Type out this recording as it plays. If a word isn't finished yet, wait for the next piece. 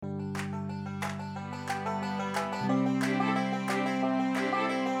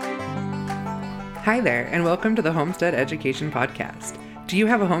Hi there, and welcome to the Homestead Education Podcast. Do you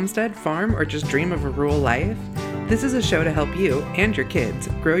have a homestead, farm, or just dream of a rural life? This is a show to help you and your kids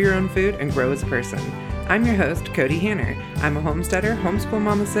grow your own food and grow as a person. I'm your host, Cody Hanner. I'm a homesteader, homeschool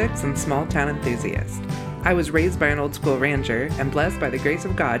mom of 6, and small town enthusiast. I was raised by an old school rancher and blessed by the grace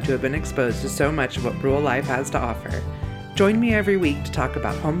of God to have been exposed to so much of what rural life has to offer. Join me every week to talk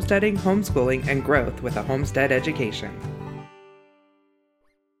about homesteading, homeschooling, and growth with a homestead education.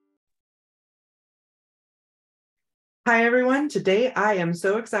 Hi everyone, today I am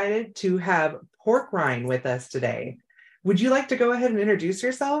so excited to have Pork Rind with us today. Would you like to go ahead and introduce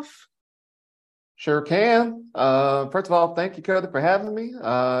yourself? Sure can. First of all, thank you, Cody, for having me.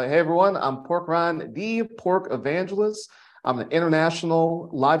 Hey everyone, I'm Pork Rind, the pork evangelist. I'm an international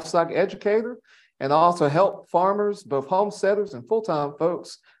livestock educator and also help farmers, both homesteaders and full-time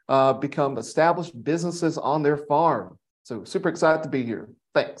folks, become established businesses on their farm. So super excited to be here.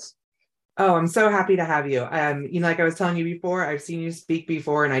 Thanks. Oh, I'm so happy to have you. Like I was telling you before, I've seen you speak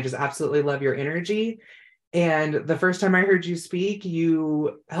before, and I just absolutely love your energy. And the first time I heard you speak,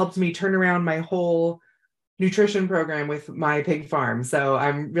 you helped me turn around my whole nutrition program with my pig farm. So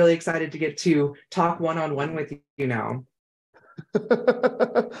I'm really excited to get to talk one-on-one with you now. What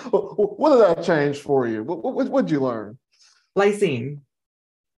did that change for you? What did you learn? Lysine.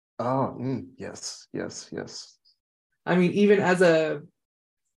 Oh, yes. I mean, even as a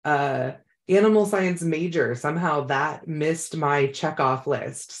animal science major, somehow that missed my checkoff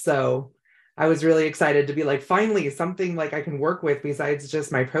list. So I was really excited to be like, finally, something like I can work with besides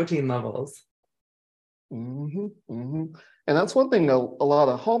just my protein levels. And that's one thing a lot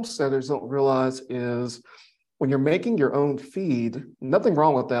of homesteaders don't realize is when you're making your own feed, nothing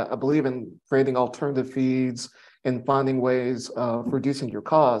wrong with that. I believe in creating alternative feeds and finding ways of reducing your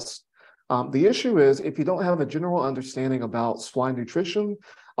costs. The issue is if you don't have a general understanding about swine nutrition,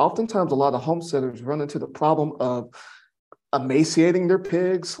 oftentimes a lot of homesteaders run into the problem of emaciating their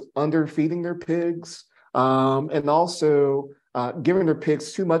pigs, underfeeding their pigs, and also giving their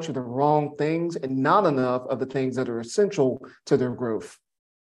pigs too much of the wrong things and not enough of the things that are essential to their growth.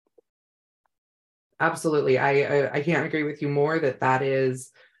 Absolutely. I can't agree with you more that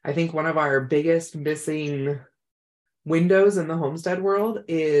is, I think, one of our biggest missing windows in the homestead world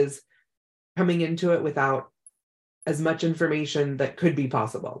is coming into it without as much information that could be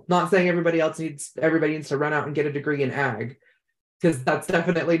possible. Not saying everybody needs to run out and get a degree in ag, because that's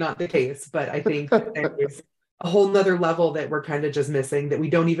definitely not the case. But I think there's a whole nother level that we're kind of just missing that we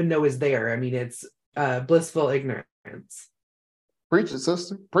don't even know is there. I mean, it's blissful ignorance. Preach it,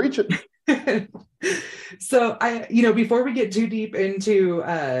 sister. Preach it. So before we get too deep into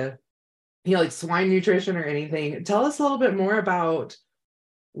like swine nutrition or anything, tell us a little bit more about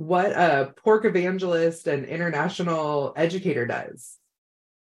what a pork evangelist and international educator does.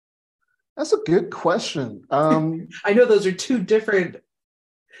 That's a good question. I know those are two different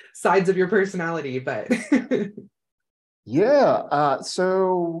sides of your personality, but yeah.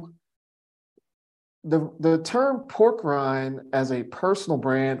 So the term pork rind as a personal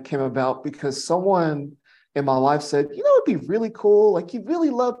brand came about because someone in my life said, it'd be really cool. Like, you really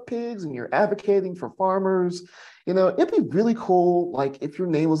love pigs and you're advocating for farmers. It'd be really cool, like, if your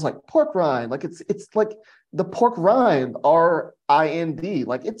name was like Pork Rind, like it's like the pork rind, R-I-N-D,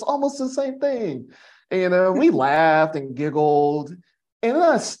 like it's almost the same thing. And we laughed and giggled, and then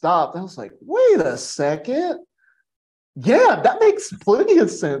I stopped. I was like, wait a second. Yeah, that makes plenty of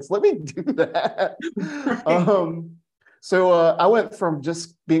sense. Let me do that. Right. So I went from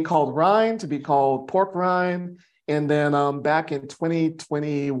just being called Rind to be called Pork Rind. And then back in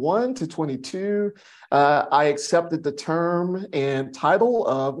 2021 to 22, I accepted the term and title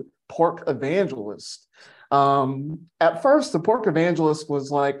of pork evangelist. At first, the pork evangelist was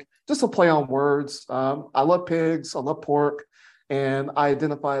like just a play on words. I love pigs, I love pork, and I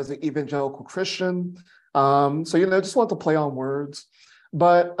identify as an evangelical Christian. Just want to play on words.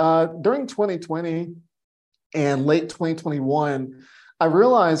 But during 2020 and late 2021, I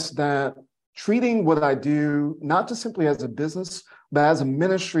realized that treating what I do, not just simply as a business, but as a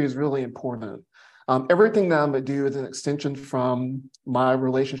ministry is really important. Everything that I'm going to do is an extension from my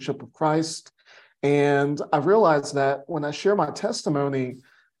relationship with Christ. And I realized that when I share my testimony,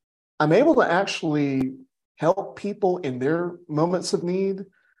 I'm able to actually help people in their moments of need,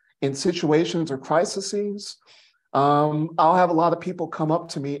 in situations or crises. I'll have a lot of people come up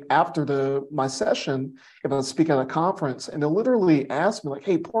to me after my session, if I speak at a conference, and they'll literally ask me like,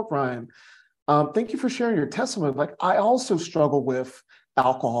 hey, Pork Rind, thank you for sharing your testimony. Like, I also struggle with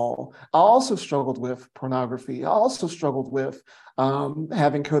alcohol. I also struggled with pornography. I also struggled with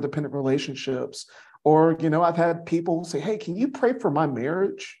having codependent relationships. Or, I've had people say, hey, can you pray for my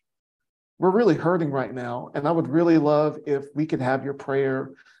marriage? we're really hurting right now. And I would really love if we could have your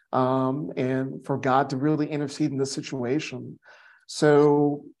prayer and for God to really intercede in this situation.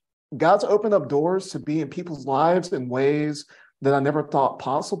 So God's opened up doors to be in people's lives in ways that I never thought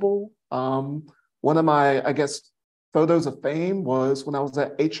possible. One of my, I guess, photos of fame was when I was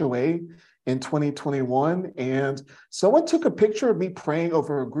at HOA in 2021. And someone took a picture of me praying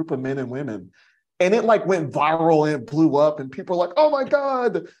over a group of men and women. And it like went viral and it blew up. And people are like, oh my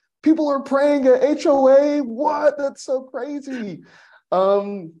God, people are praying at HOA. What? That's so crazy.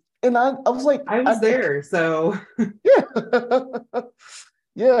 And I was like, I was there, so yeah.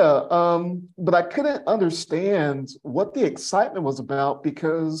 Yeah, but I couldn't understand what the excitement was about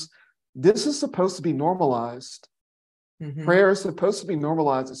because this is supposed to be normalized. mhm. Prayer is supposed to be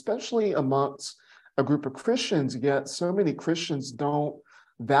normalized, especially amongst a group of Christians, yet so many Christians don't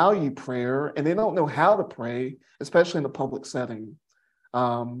value prayer and they don't know how to pray, especially in the public setting.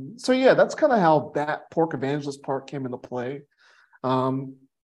 So yeah, that's kind of how that pork evangelist part came into play. Um,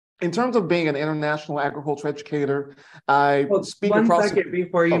 in terms of being an international agriculture educator, I Well, speak one across the, second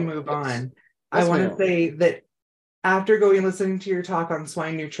before you oh, move yes. on, I Yes, want to ma'am. say that after going and listening to your talk on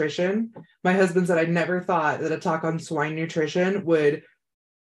swine nutrition, my husband said I never thought that a talk on swine nutrition would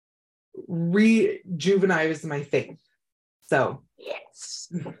rejuvenize my faith. So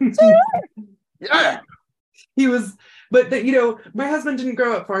Yes. Yeah. he was, but that, you know, my husband didn't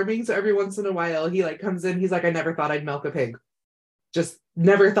grow up farming, so every once in a while he like comes in, he's like, I never thought I'd milk a pig. Just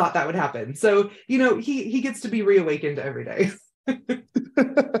never thought that would happen. So, you know, he gets to be reawakened every day.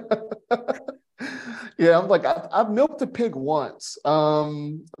 Yeah, I'm like, I've milked a pig once.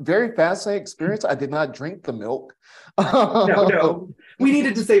 Very fascinating experience. I did not drink the milk. No, no. We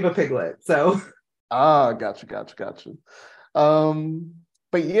needed to save a piglet. So Gotcha. Um,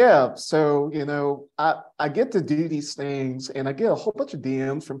 but yeah, so I get to do these things and I get a whole bunch of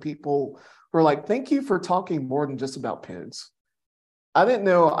DMs from people who are like, thank you for talking more than just about pigs. I didn't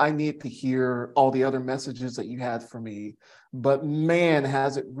know I need to hear all the other messages that you had for me, but man,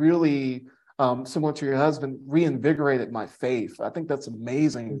 has it really, similar to your husband, reinvigorated my faith. I think that's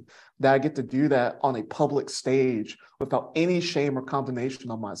amazing that I get to do that on a public stage without any shame or condemnation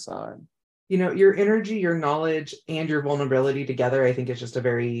on my side. you know, your energy, your knowledge, and your vulnerability together, I think is just a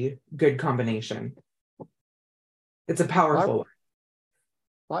very good combination. It's a I, powerful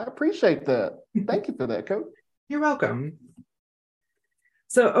I appreciate that. one. Thank you for that, Coach. You're welcome.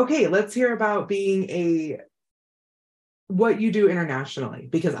 So, okay, let's hear about being a what you do internationally,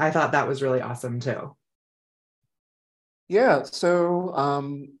 because I thought that was really awesome too. Yeah, so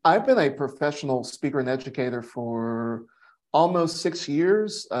I've been a professional speaker and educator for almost 6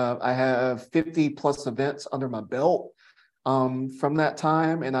 years. I have 50 plus events under my belt from that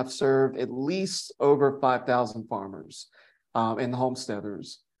time, and I've served at least over 5,000 farmers and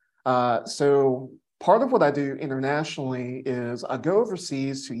homesteaders. So part of what I do internationally is I go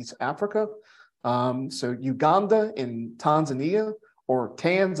overseas to East Africa. So Uganda and Tanzania, or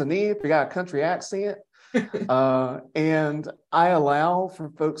Tanzania, if you got a country accent. And I allow for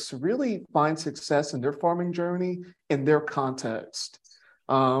folks to really find success in their farming journey in their context.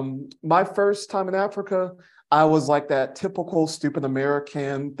 My first time in Africa, I was like that typical stupid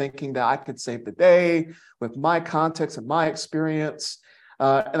American thinking that I could save the day with my context and my experience.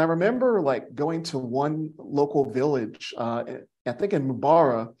 And I remember like going to one local village, I think in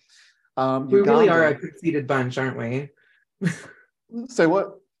Mubara, We really are Uganda. a conceited bunch, aren't we? Say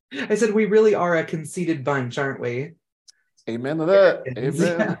what? I said we really are a conceited bunch, aren't we? Amen to that. Americans.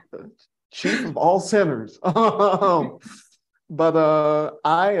 Amen. Yeah. Chief of all sinners. But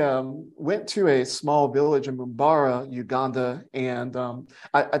I went to a small village in Mumbara, Uganda, and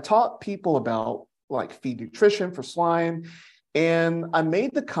I taught people about like feed nutrition for swine. And I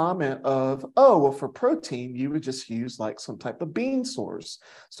made the comment of, oh, well, for protein, you would just use like some type of bean source.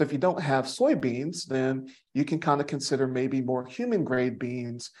 So if you don't have soybeans, then you can kind of consider maybe more human grade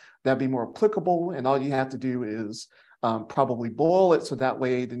beans that'd be more applicable. And all you have to do is probably boil it so that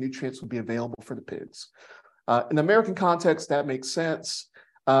way the nutrients will be available for the pigs. In the American context, that makes sense.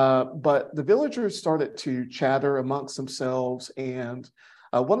 But the villagers started to chatter amongst themselves. And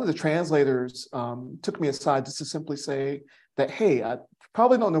one of the translators took me aside just to simply say that, hey, I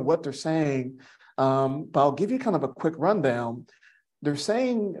probably don't know what they're saying, but I'll give you kind of a quick rundown. They're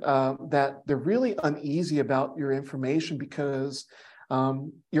saying that they're really uneasy about your information because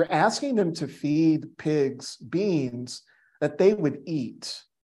you're asking them to feed pigs beans that they would eat.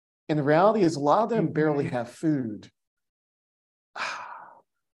 And the reality is a lot of them barely Mhm. have food.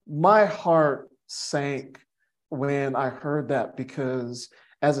 My heart sank when I heard that because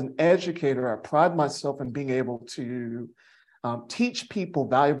as an educator, I pride myself in being able to teach people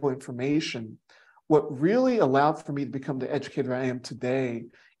valuable information. What really allowed for me to become the educator I am today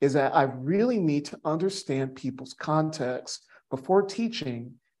is that I really need to understand people's context before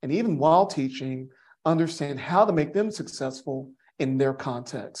teaching, and even while teaching, understand how to make them successful in their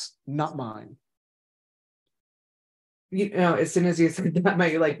context, not mine. As soon as you said that,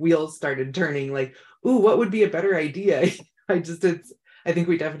 my like wheels started turning, like, ooh, what would be a better idea? I think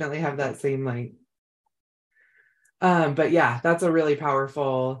we definitely have that same like, but yeah, that's a really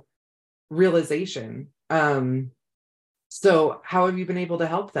powerful realization. So how have you been able to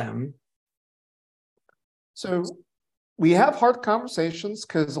help them? So we have hard conversations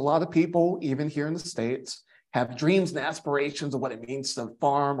because a lot of people, even here in the States, have dreams and aspirations of what it means to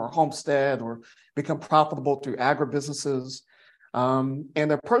farm or homestead or become profitable through agribusinesses. And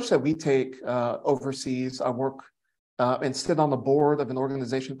the approach that we take overseas, I work and sit on the board of an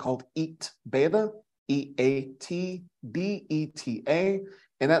organization called EAT Beta, EATBETA,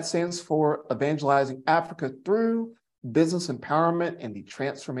 and that stands for Evangelizing Africa Through Business Empowerment and the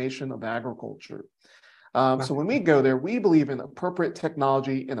Transformation of Agriculture. So when we go there, we believe in appropriate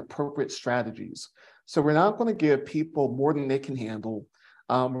technology and appropriate strategies. So we're not going to give people more than they can handle.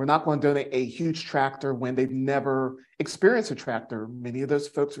 We're not going to donate a huge tractor when they've never experienced a tractor. Many of those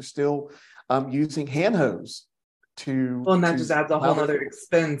folks are still using hand hose Well, and that just adds a whole other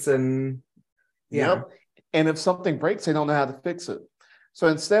expense. And yeah. Yep. And if something breaks, they don't know how to fix it. So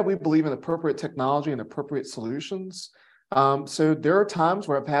instead, we believe in appropriate technology and appropriate solutions. So there are times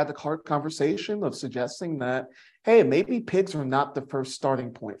where I've had the hard conversation of suggesting that, hey, maybe pigs are not the first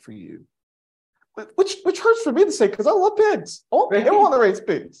starting point for you. Which hurts for me to say because I love pigs. I want to raise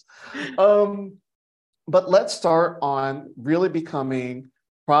pigs. But let's start on really becoming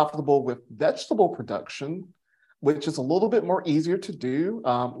profitable with vegetable production, which is a little bit more easier to do,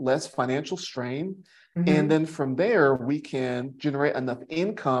 less financial strain. Mm-hmm. And then from there, we can generate enough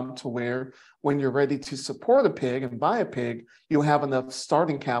income to where when you're ready to support a pig and buy a pig, you'll have enough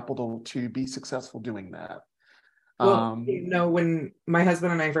starting capital to be successful doing that. Well, when my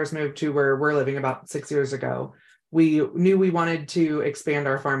husband and I first moved to where we're living about 6 years ago, we knew we wanted to expand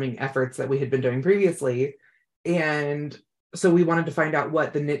our farming efforts that we had been doing previously. And so we wanted to find out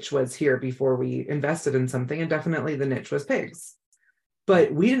what the niche was here before we invested in something. And definitely the niche was pigs.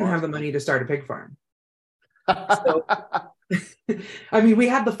 But we didn't have the money to start a pig farm. So, I mean, we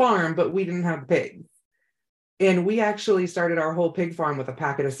had the farm, but we didn't have the pigs. And we actually started our whole pig farm with a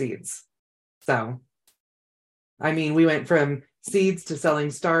packet of seeds. So, I mean, we went from seeds to selling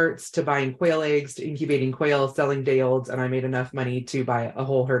starts to buying quail eggs to incubating quail, selling day olds, and I made enough money to buy a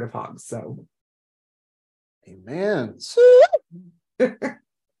whole herd of hogs. So, amen. You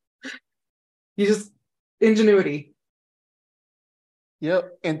just ingenuity.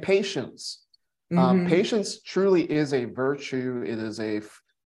 Yep, and patience. Mm-hmm. Patience truly is a virtue. It is a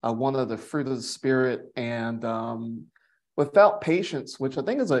one of the fruit of the spirit, and without patience, which I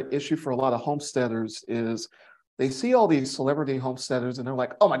think is an issue for a lot of homesteaders, is they see all these celebrity homesteaders and they're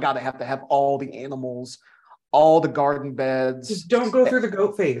like, oh my God, I have to have all the animals, all the garden beds. Just don't go through the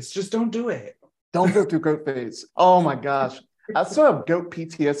goat phase. Just don't do it. Don't go through goat phase. Oh my gosh. I still have goat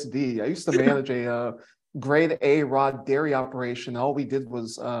PTSD. I used to manage a grade A raw dairy operation. All we did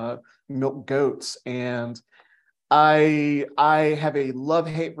was milk goats. And I have a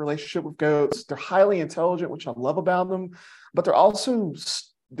love-hate relationship with goats. They're highly intelligent, which I love about them, but they're also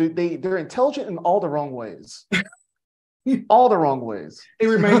they're intelligent in all the wrong ways. All the wrong ways. They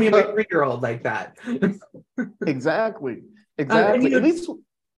remind me of a 3-year-old like that. Exactly. At least,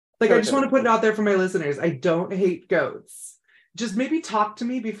 like, I just want to put it out there for my listeners. I don't hate goats. Just maybe talk to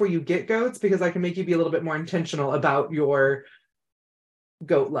me before you get goats, because I can make you be a little bit more intentional about your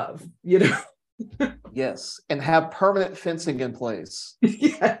goat love, you know? Yes. And have permanent fencing in place.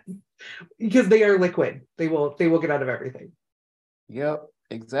 Yeah. Because they are liquid. They will get out of everything. Yep.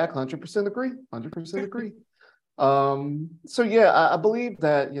 Exactly. 100% agree. 100% agree. So yeah, I believe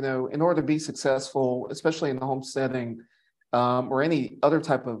that, in order to be successful, especially in the homesteading, or any other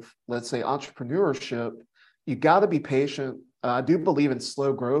type of, let's say, entrepreneurship, you got to be patient. I do believe in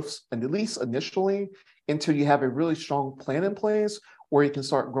slow growths, and at least initially, until you have a really strong plan in place where you can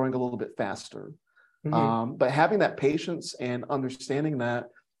start growing a little bit faster. Mm-hmm. But having that patience and understanding that,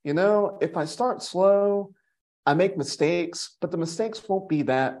 if I start slow, I make mistakes, but the mistakes won't be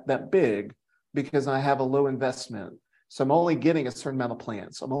that big because I have a low investment. So I'm only getting a certain amount of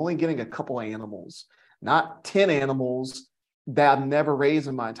plants. I'm only getting a couple of animals, not 10 animals that I've never raised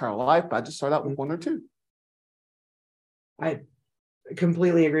in my entire life, but I just start out with 1 or 2. I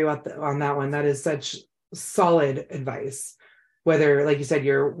completely agree on that one. That is such solid advice. Whether, like you said,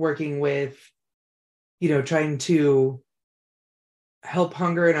 you're working with, trying to help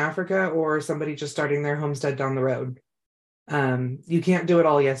hunger in Africa or somebody just starting their homestead down the road. You can't do it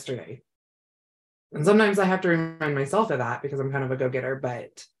all yesterday. And sometimes I have to remind myself of that because I'm kind of a go-getter,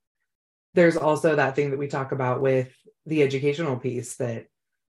 but there's also that thing that we talk about with the educational piece that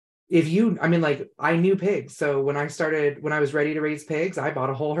if you, I mean, like I knew pigs. So when I was ready to raise pigs, I bought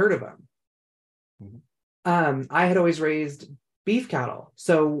a whole herd of them. I had always raised beef cattle.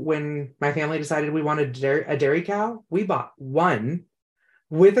 So when my family decided we wanted a dairy cow, we bought one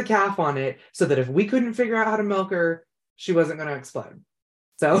with a calf on it so that if we couldn't figure out how to milk her, she wasn't going to explode.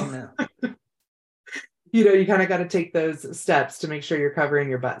 So, you kind of got to take those steps to make sure you're covering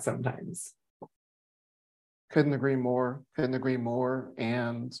your butt sometimes. Couldn't agree more. Couldn't agree more.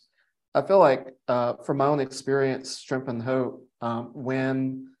 And I feel like from my own experience, strength and hope,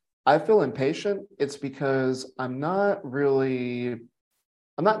 when I feel impatient, it's because I'm not doing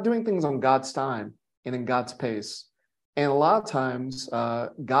things on God's time and in God's pace. And a lot of times,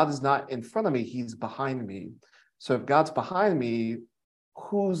 God is not in front of me, he's behind me. So if God's behind me,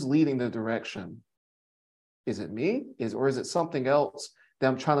 who's leading the direction? Is it me? Or is it something else that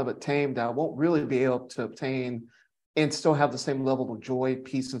I'm trying to obtain that I won't really be able to obtain and still have the same level of joy,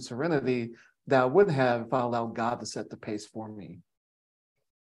 peace, and serenity that I would have if I allowed God to set the pace for me?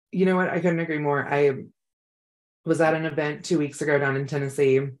 You know what? I couldn't agree more. I was at an event 2 weeks ago down in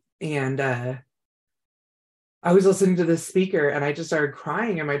Tennessee, and I was listening to this speaker and I just started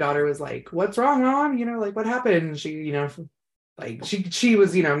crying, and my daughter was like, "What's wrong, Mom? Like what happened?" And she, like she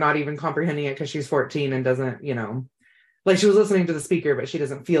was, not even comprehending it because she's 14 and doesn't, like she was listening to the speaker, but she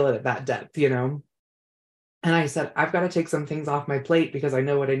doesn't feel it at that depth, And I said, I've got to take some things off my plate because I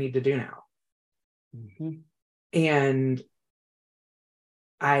know what I need to do now. Mm-hmm. And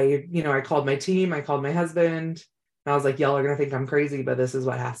I called my team, I called my husband, and I was like, y'all are going to think I'm crazy, but this is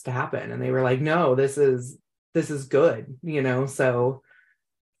what has to happen. And they were like, no, this is good, so,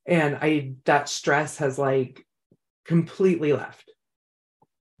 and that stress has like completely left.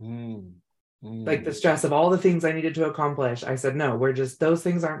 Like the stress of all the things I needed to accomplish. I said, no, those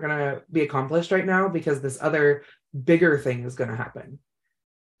things aren't going to be accomplished right now because this other bigger thing is going to happen.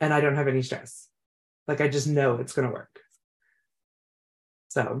 And I don't have any stress. Like, I just know it's going to work.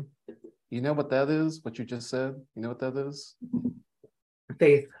 So. You know what that is? What you just said? You know what that is?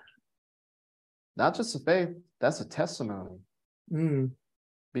 Faith. Not just a faith, that's a testimony.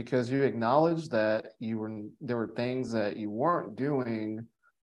 Because you acknowledge that there were things that you weren't doing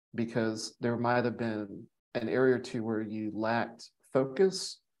because there might have been an area or two where you lacked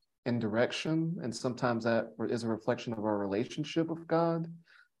focus and direction. And sometimes that is a reflection of our relationship with God,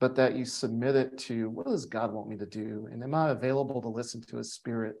 but that you submit it to, what does God want me to do? And am I available to listen to his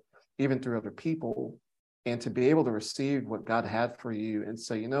spirit, even through other people, and to be able to receive what God had for you and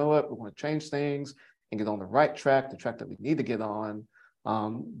say, you know what, we want to change things and get on the right track, the track that we need to get on.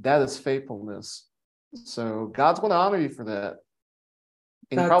 That is faithfulness. So God's going to honor you for that.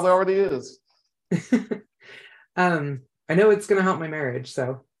 And he probably already is. I know it's going to help my marriage,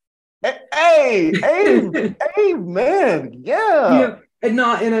 so. Hey, man, yeah. And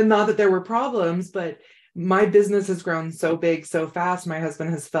not that there were problems, but my business has grown so big so fast. My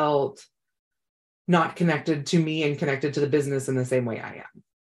husband has felt not connected to me and connected to the business in the same way I am.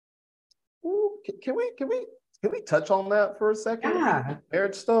 Ooh, can we touch on that for a second? Yeah.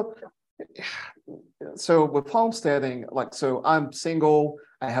 Marriage stuff. So with homesteading, so I'm single,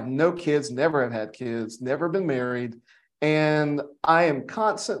 I have no kids, never have had kids, never been married. And I am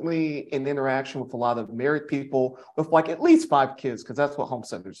constantly in interaction with a lot of married people with at least 5 kids, because that's what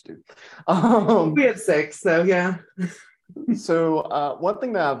homesteaders do. We have 6, so yeah. So one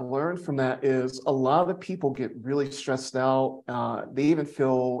thing that I've learned from that is a lot of people get really stressed out. They even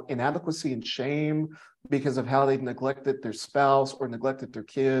feel inadequacy and shame because of how they've neglected their spouse or neglected their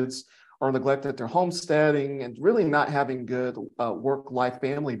kids or neglected their homesteading and really not having good work-life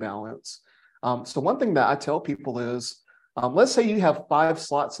family balance. So one thing that I tell people is, let's say you have 5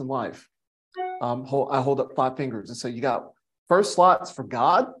 slots in life. I hold up 5 fingers and say you got first slots for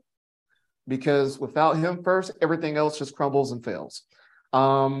God, because without him first, everything else just crumbles and fails.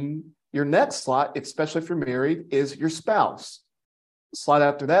 Your next slot, especially if you're married, is your spouse. Slot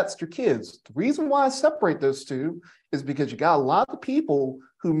after that's your kids. The reason why I separate those two is because you got a lot of people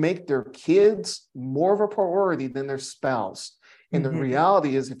who make their kids more of a priority than their spouse. And the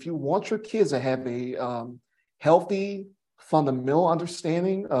reality is, if you want your kids to have a healthy, fundamental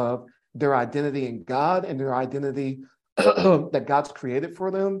understanding of their identity in God and their identity that God's created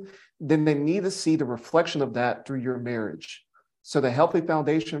for them, then they need to see the reflection of that through your marriage. So the healthy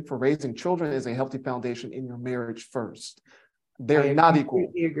foundation for raising children is a healthy foundation in your marriage first. They're I not equal.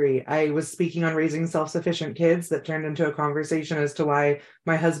 completely agree. I was speaking on raising self-sufficient kids that turned into a conversation as to why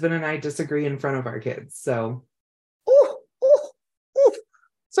my husband and I disagree in front of our kids. So Ooh, ooh, ooh.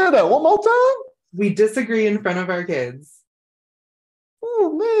 Say that one more time. we disagree in front of our kids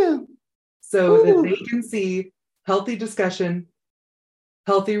Oh man. so that they Ooh. can see healthy discussion,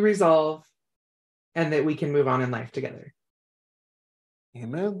 healthy resolve, and that we can move on in life together.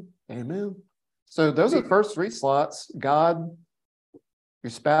 Amen. Amen. So those are the first three slots: God, your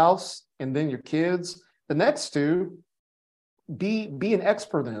spouse, and then your kids. The next two, be an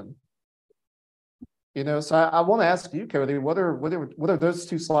expert in. So I want to ask you, Cody, what are those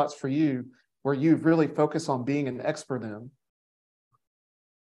two slots for you where you really focus on being an expert in?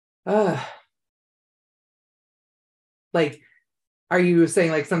 Uh, like, are you saying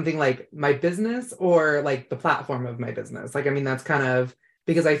like something like my business or like the platform of my business? Like, I mean, that's kind of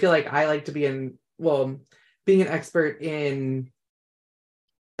because I feel like I like to be being an expert in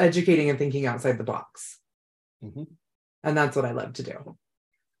educating and thinking outside the box. Mm-hmm. And that's what I love to do.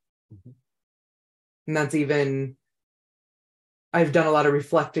 Mm-hmm. And I've done a lot of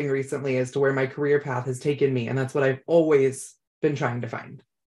reflecting recently as to where my career path has taken me. And that's what I've always been trying to find.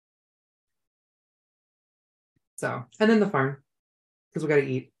 So, and then the farm, because we got to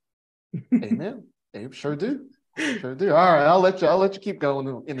eat. Amen. Abe, sure do. Sure do. All right, I'll let you keep going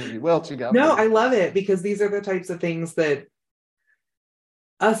in the interview. What else you got No, for I me? love it because these are the types of things that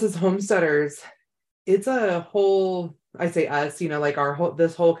us as homesteaders, it's a whole, I say us, like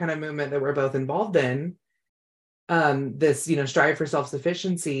this whole kind of movement that we're both involved in. This, strive for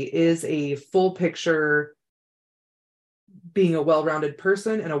self-sufficiency is a full picture being a well-rounded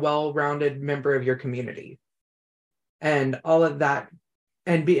person and a well-rounded member of your community. And all of that,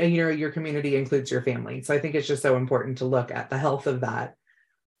 and your community includes your family. So I think it's just so important to look at the health of that.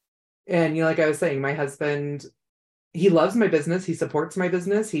 And like I was saying, my husband, he loves my business. He supports my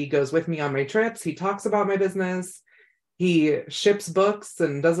business. He goes with me on my trips. He talks about my business. He ships books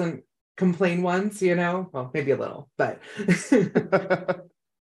and doesn't complain once, well, maybe a little, but from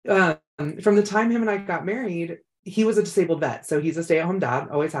the time him and I got married, he was a disabled vet. So he's a stay-at-home dad,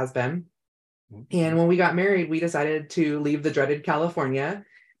 always has been. And when we got married, we decided to leave the dreaded California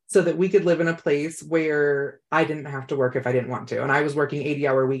so that we could live in a place where I didn't have to work if I didn't want to. And I was working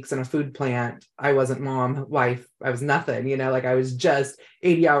 80-hour weeks in a food plant. I wasn't mom, wife. I was nothing, like I was just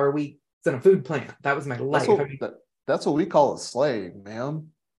 80-hour weeks in a food plant. That was my That's life. what that's what we call a slave, man.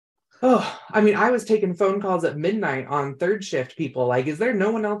 I was taking phone calls at midnight on third shift, people. Like, is there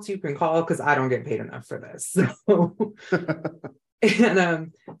no one else you can call? Because I don't get paid enough for this. So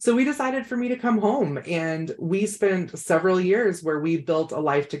and so we decided for me to come home, and we spent several years where we built a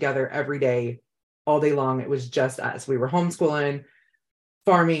life together every day, all day long. It was just us. We were homeschooling,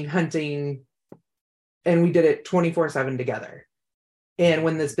 farming, hunting, and we did it 24/7 together. And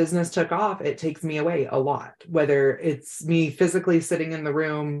when this business took off, it takes me away a lot, whether it's me physically sitting in the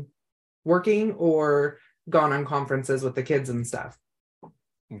room working or gone on conferences with the kids and stuff.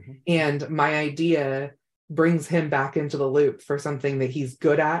 Mm-hmm. And my idea brings him back into the loop for something that he's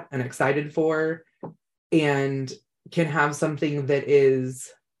good at and excited for, and can have something that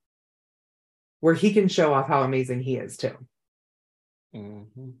is where he can show off how amazing he is too.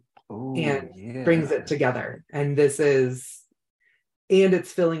 Mm-hmm. Oh, And yeah. brings it together. And it's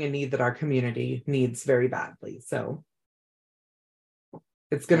filling a need that our community needs very badly. So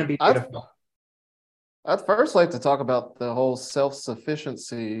it's going to be I'd beautiful. I'd first like to talk about the whole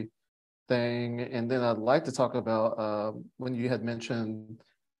self-sufficiency thing, and then I'd like to talk about when you had mentioned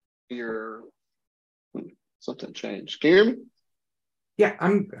your something changed. Can you hear me? Yeah,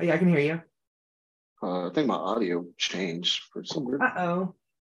 I can hear you. I think my audio changed for some reason. Uh-oh.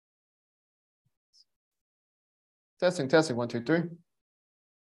 Testing, testing, 1, 2, 3.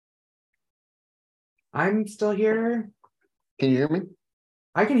 I'm still here. Can you hear me?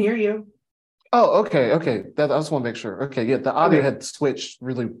 I can hear you. Oh, okay, okay. I just want to make sure. Okay, yeah, the audio Okay. had switched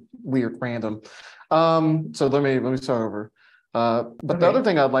really weird, random. So let me start over. But the other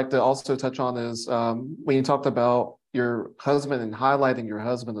thing I'd like to also touch on is when you talked about your husband and highlighting your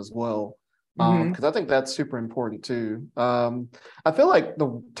husband as well, because I think that's super important too. I feel like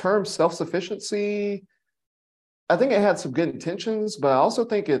the term self-sufficiency, I think it had some good intentions, but I also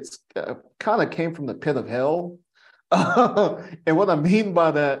think it's kind of came from the pit of hell. And what I mean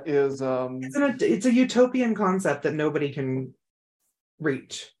by that is it's a utopian concept that nobody can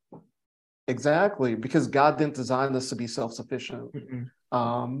reach. exactly, because God didn't design us to be self-sufficient.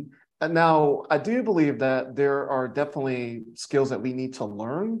 Mm-mm. And now I do believe that there are definitely skills that we need to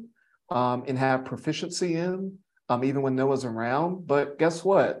learn and have proficiency in, even when Noah's around. But guess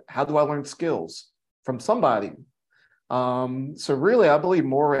what? How do I learn skills? From somebody. So really, I believe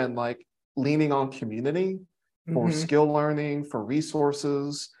more in like leaning on community for Mm-hmm. skill learning, for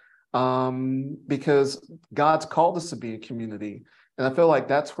resources, because God's called us to be a community. And I feel like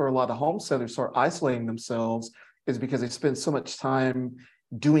that's where a lot of homesteaders start isolating themselves, is because they spend so much time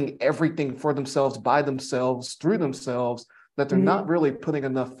doing everything for themselves, by themselves, through themselves, that they're Mm-hmm. not really putting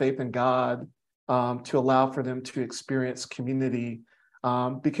enough faith in God to allow for them to experience community.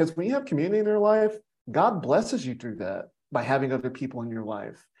 Because when you have community in your life, God blesses you through that by having other people in your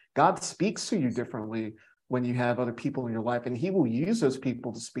life. God speaks to you differently when you have other people in your life, and He will use those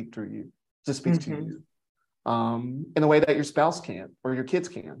people to speak through you, to speak to Mm-hmm. you in a way that your spouse can or your kids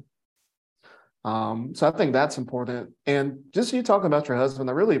can. So I think that's important. And just you talking about your husband,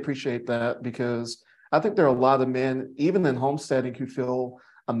 I really appreciate that, because I think there are a lot of men, even in homesteading, who feel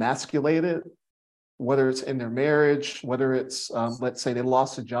emasculated, whether it's in their marriage, whether it's, let's say they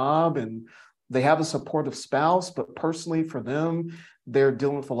lost a job and they have a supportive spouse, but personally for them, they're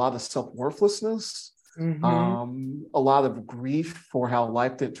dealing with a lot of self-worthlessness, Mm-hmm. a lot of grief for how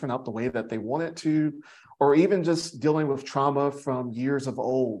life didn't turn out the way that they wanted to, or even just dealing with trauma from years of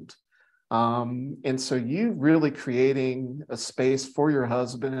old. And so you really creating a space for your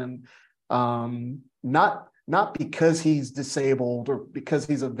husband, not because he's disabled or because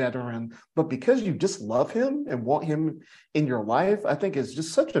he's a veteran, but because you just love him and want him in your life, I think is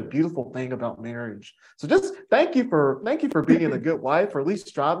just such a beautiful thing about marriage. So just thank you for being a good wife, or at least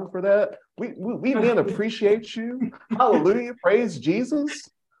striving for that. We men appreciate you. Hallelujah. Praise Jesus.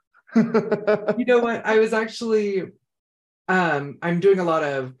 You know what? I was actually I'm doing a lot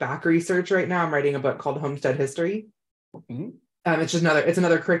of back research right now. I'm writing a book called Homestead History. Mhm. It's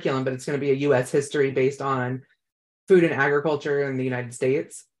another curriculum, but it's going to be a US history based on food and agriculture in the United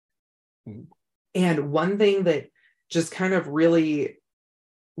States. Mhm. And one thing that just kind of really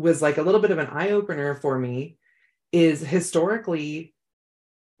was like a little bit of an eye-opener for me is historically,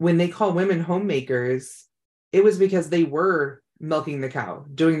 when they call women homemakers, it was because they were milking the cow,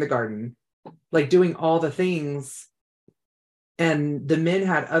 doing the garden, like doing all the things, and the men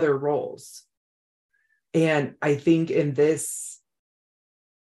had other roles. And I think in this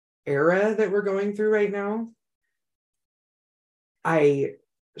era that we're going through right now, I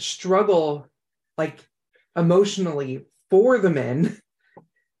struggle like emotionally for the men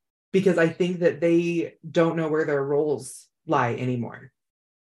because I think that they don't know where their roles lie anymore.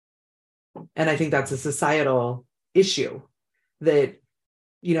 And I think that's a societal issue that,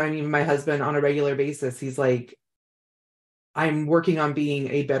 I mean, my husband on a regular basis, he's like, I'm working on being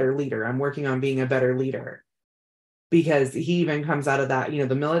a better leader. I'm working on being a better leader. Because he even comes out of that,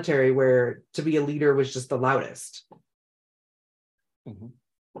 the military, where to be a leader was just the loudest. Mhm.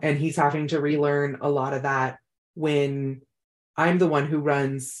 And he's having to relearn a lot of that when I'm the one who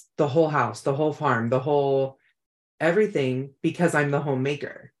runs the whole house, the whole farm, the whole everything, because I'm the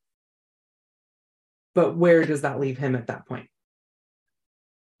homemaker. But where does that leave him at that point?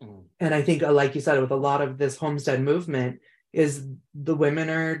 Mhm. And I think, like you said, with a lot of this homestead movement, is the women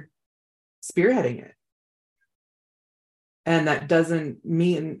are spearheading it. And that doesn't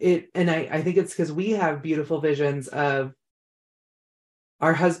mean it. And I think it's because we have beautiful visions of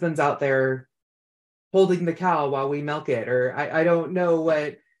our husbands out there holding the cow while we milk it, or I don't know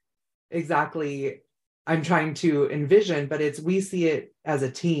what exactly I'm trying to envision, but we see it as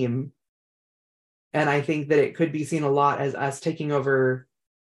a team. And I think that it could be seen a lot as us taking over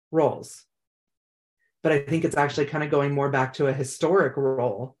roles. But I think it's actually kind of going more back to a historic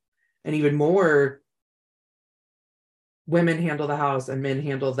role, and even more women handle the house and men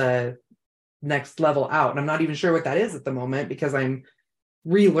handle the next level out. And I'm not even sure what that is at the moment because I'm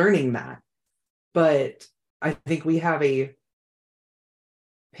relearning that. But I think we have a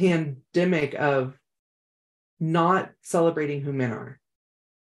pandemic of not celebrating who men are.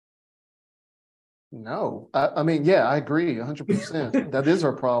 No, I mean, yeah, I agree 100%. That is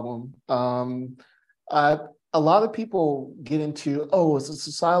our problem. I, a lot of people get into, oh, it's a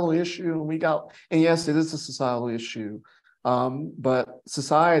societal issue, and yes, it is a societal issue. But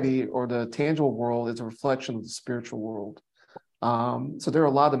society, or the tangible world, is a reflection of the spiritual world. So there are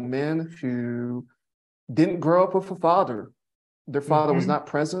a lot of men who didn't grow up with a father. Their father was Mm-hmm. not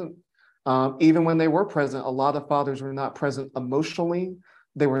present. Even when they were present, a lot of fathers were not present emotionally.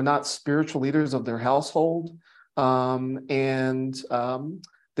 They were not spiritual leaders of their household. And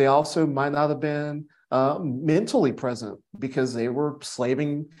they also might not have been mentally present, because they were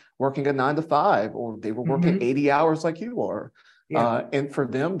slaving, working a 9 to 5, or they were working Mm-hmm. 80 hours like you are. Yeah. And for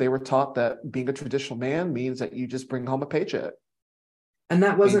them, they were taught that being a traditional man means that you just bring home a paycheck. And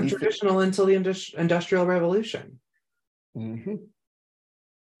that And wasn't you fit. traditional until the Industrial Revolution. Mm-hmm,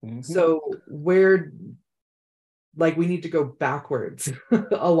 mm-hmm. So where like we need to go backwards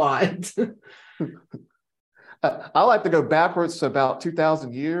a lot. I like to go backwards to about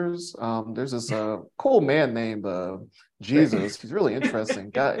 2,000 years. There's this cool man named Jesus. He's really interesting.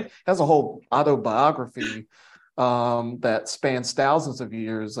 Guy has a whole autobiography that spans thousands of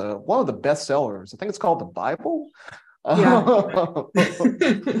years. One of the best sellers. I think it's called the Bible. Yeah.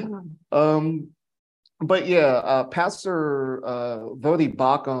 um, but yeah, Pastor Vodi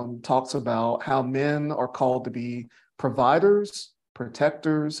Bakum talks about how men are called to be providers,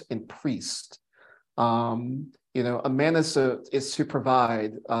 protectors, and priests. A man is to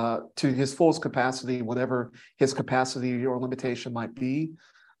provide to his fullest capacity, whatever his capacity or limitation might be.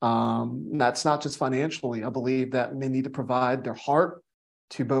 That's not just financially. I believe that men need to provide their heart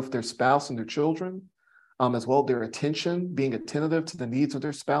to both their spouse and their children, as well their attention, being attentive to the needs of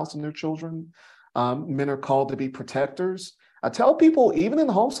their spouse and their children. Men are called to be protectors. I tell people, even in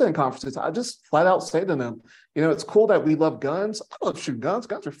the homesteading conferences, I just flat out say to them, it's cool that we love guns. I love shooting guns.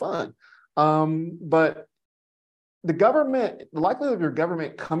 Guns are fun. But the likelihood of your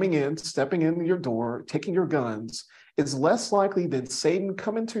government coming in, stepping in your door, taking your guns is less likely than Satan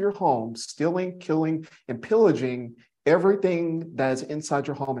coming to your home, stealing, killing, and pillaging everything that is inside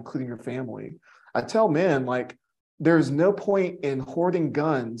your home, including your family. I tell men, there's no point in hoarding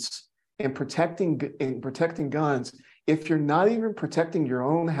guns and protecting guns if you're not even protecting your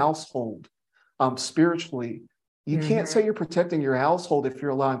own household spiritually. You can't say you're protecting your household if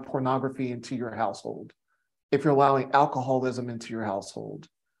you're allowing pornography into your household, if you're allowing alcoholism into your household,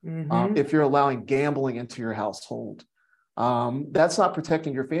 if you're allowing gambling into your household. That's not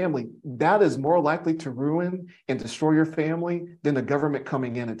protecting your family. That is more likely to ruin and destroy your family than the government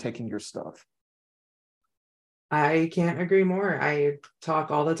coming in and taking your stuff. I can't agree more. I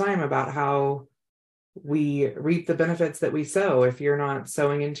talk all the time about how we reap the benefits that we sow. If you're not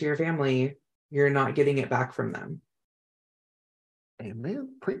sowing into your family, you're not getting it back from them.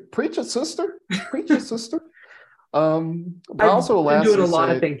 Amen. Preach it, sister. Preach it, sister. But I've also been doing a lot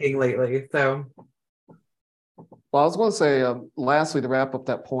of thinking lately. So, well, I was going to say, lastly, to wrap up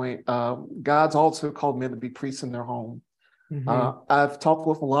that point, God's also called men to be priests in their home. I've talked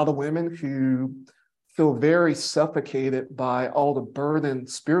with a lot of women who feel very suffocated by all the burden,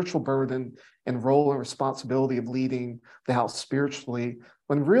 spiritual burden, and role and responsibility of leading the house spiritually,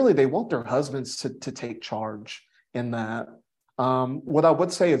 when really they want their husbands to take charge in that. What I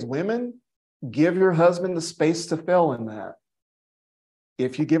would say is, women, give your husband the space to fail in that.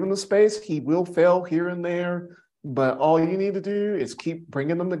 If you give him the space, he will fail here and there, but all you need to do is keep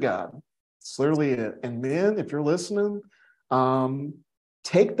bringing them to God. It's literally it. And men, if you're listening,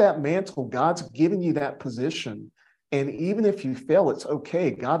 take that mantle. God's given you that position. And even if you fail, it's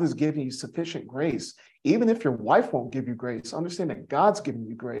okay. God is giving you sufficient grace. Even if your wife won't give you grace, understand that God's giving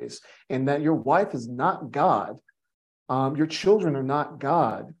you grace and that your wife is not God. Your children are not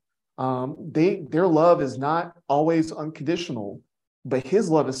God. Their love is not always unconditional, but his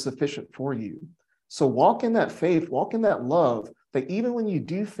love is sufficient for you. So walk in that faith, walk in that love, that even when you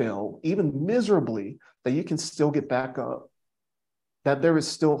do fail, even miserably, that you can still get back up, that there is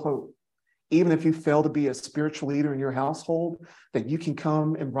still hope. Even if you fail to be a spiritual leader in your household, that you can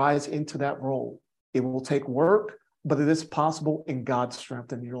come and rise into that role. It will take work, but it is possible in God's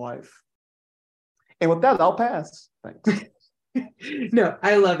strength in your life. And with that, I'll pass. Thanks. No,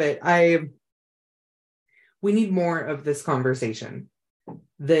 I love it. We need more of this conversation,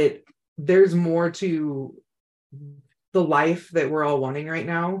 that there's more to the life that we're all wanting right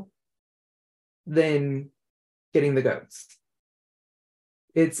now than getting the goats.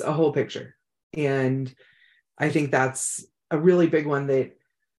 It's a whole picture. And I think that's a really big one that,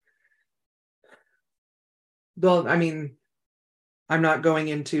 well, I mean, I'm not going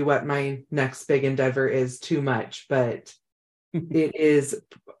into what my next big endeavor is too much, but it is,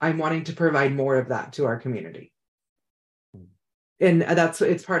 I'm wanting to provide more of that to our community. And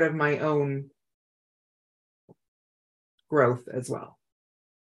it's part of my own growth as well.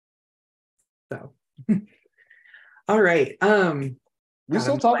 So, all right. We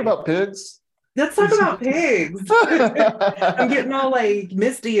still talk about pigs. Let's talk about pigs. I'm getting all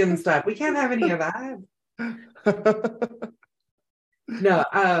misty and stuff. We can't have any of that. No,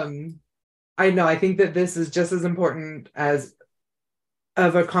 I know. I think that this is just as important as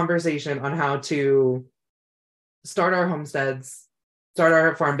of a conversation on how to start our homesteads, start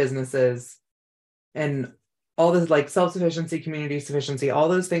our farm businesses, and all this self-sufficiency, community sufficiency, all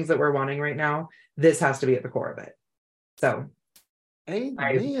those things that we're wanting right now. This has to be at the core of it. So,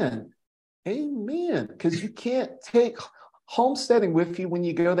 amen. Amen. Because you can't take homesteading with you when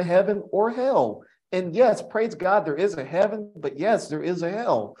you go to heaven or hell. And yes, praise God, there is a heaven, but yes, there is a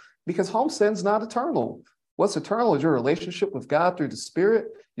hell, because homesteading's not eternal. What's eternal is your relationship with God through the Spirit,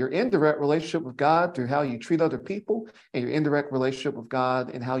 your indirect relationship with God through how you treat other people, and your indirect relationship with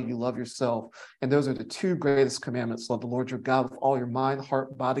God and how you love yourself. And those are the two greatest commandments. Love the Lord your God with all your mind,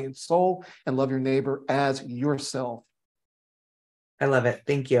 heart, body, and soul, and love your neighbor as yourself. I love it.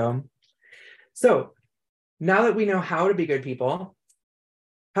 Thank you. So now that we know how to be good people,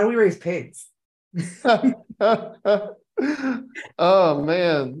 how do we raise pigs? Oh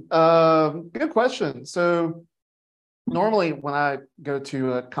man, good question. So normally when I go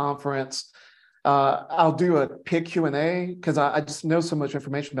to a conference, I'll do a pig Q&A because I just know so much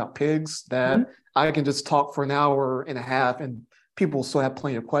information about pigs that I can just talk for an hour and a half and people still have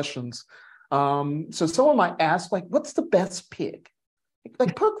plenty of questions. So someone might ask, like, what's the best pig?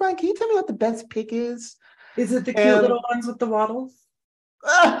 Like, Perk Ryan, can you tell me what the best pig is? Is it the cute And little ones with the waddles?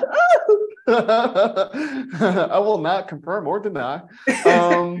 I will not confirm or deny.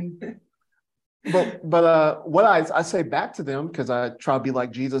 But what I say back to them, because I try to be like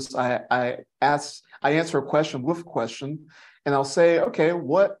Jesus, I answer a question with a question, and I'll say, okay,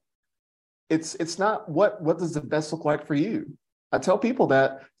 it's not what does the best look like for you? I tell people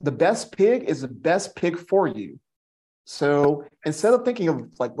that the best pig is the best pig for you. So instead of thinking of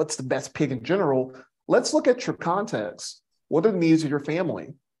like what's the best pig in general, let's look at your context. What are the needs of your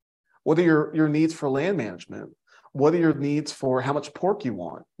family? What are your needs for land management? What are your needs for how much pork you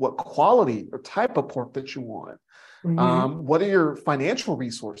want? What quality or type of pork that you want? What are your financial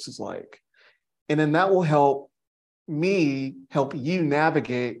resources like? And then that will help you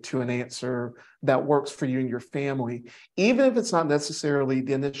navigate to an answer that works for you and your family, even if it's not necessarily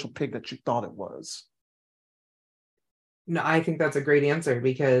the initial pig that you thought it was. No, I think that's a great answer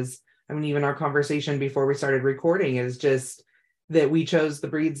because I mean, even our conversation before we started recording is just that we chose the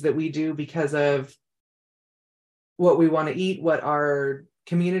breeds that we do because of what we want to eat, what our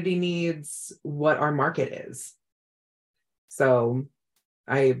community needs, what our market is. So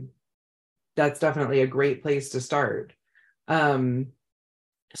that's definitely a great place to start. So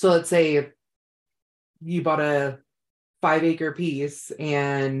let's say you bought a 5-acre piece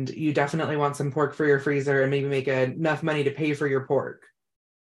and you definitely want some pork for your freezer and maybe make enough money to pay for your pork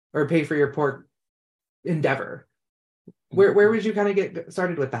or pay for your pork endeavor. Where would you kind of get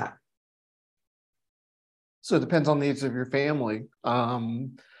started with that? So it depends on the needs of your family. So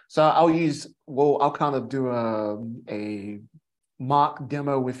I'll kind of do a mock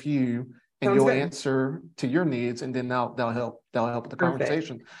demo with you, and Sounds you'll good. answer to your needs, and then that'll help with the Perfect.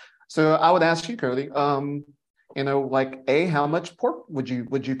 conversation. So I would ask you, Cody, like how much pork would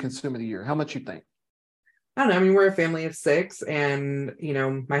you consume in a year? How much you think? I don't know. I mean, we're a family of 6, and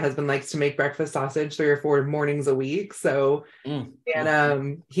my husband likes to make breakfast sausage 3 or 4 mornings a week. So,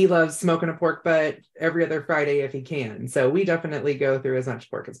 he loves smoking a pork butt every other Friday if he can. So we definitely go through as much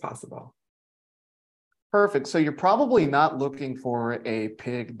pork as possible. Perfect. So you're probably not looking for a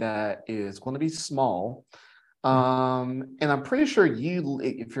pig that is going to be small. And I'm pretty sure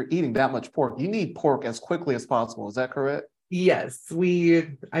if you're eating that much pork, you need pork as quickly as possible. Is that correct? Yes,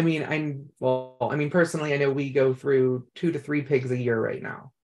 personally, I know we go through 2 to 3 pigs a year right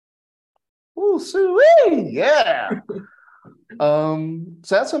now. Ooh, sweet. Yeah. So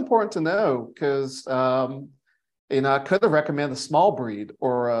that's important to know because, I could have recommended a small breed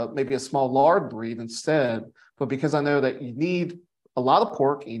or maybe a small lard breed instead. But because I know that you need a lot of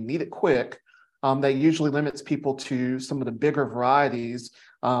pork, you need it quick, that usually limits people to some of the bigger varieties,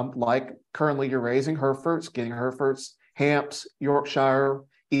 like currently you're raising Herefords, getting Herefords, Hamps, Yorkshire,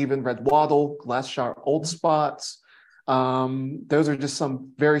 even Red Wattle, Gloucestershire Old Spots. Those are just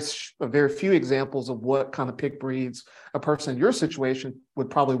some very few examples of what kind of pig breeds a person in your situation would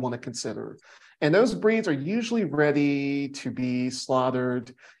probably want to consider. And those breeds are usually ready to be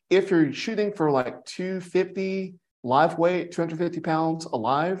slaughtered. If you're shooting for like 250 live weight, 250 pounds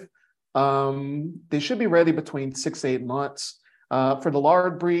alive, they should be ready between 6 to 8 months. For the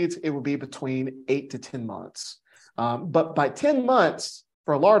lard breeds, it will be between 8 to 10 months. But by 10 months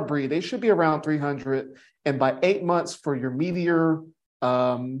for a lard breed, they should be around 300. And by 8 months for your meatier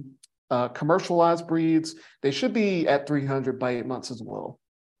commercialized breeds, they should be at 300 by 8 months as well.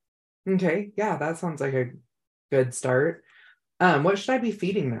 Okay, yeah, that sounds like a good start. What should I be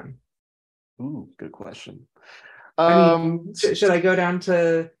feeding them? Ooh, good question. Should I go down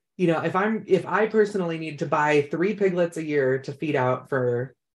to, if I personally need to buy 3 piglets a year to feed out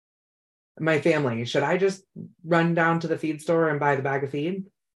for my family, should I just run down to the feed store and buy the bag of feed?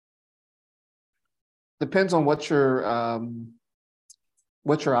 Depends on what your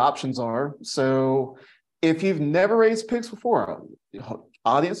options are. So if you've never raised pigs before,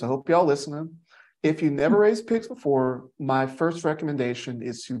 audience, I hope y'all listening. If you never raised pigs before, my first recommendation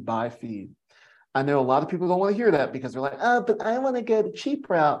is to buy feed. I know a lot of people don't want to hear that because they're like, oh, but I want to go the cheap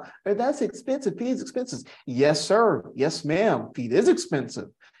route, or that's expensive. Feed's expensive. Yes, sir. Yes, ma'am. Feed is expensive.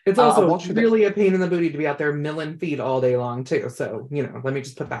 It's I also want you to really a pain in the booty to be out there milling feed all day long too. So, let me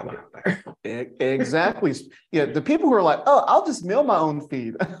just put that one out there. exactly. Yeah, the people who are like, oh, I'll just mill my own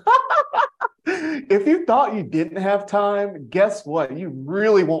feed. If you thought you didn't have time, guess what? You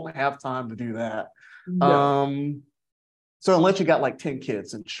really won't have time to do that. No. So unless you got like 10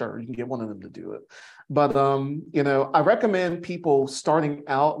 kids, and sure, you can get one of them to do it. But I recommend people starting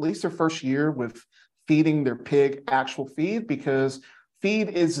out at least their first year with feeding their pig actual feed, because feed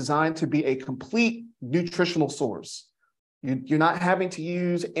is designed to be a complete nutritional source. You're not having to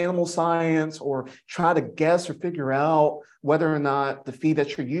use animal science or try to guess or figure out whether or not the feed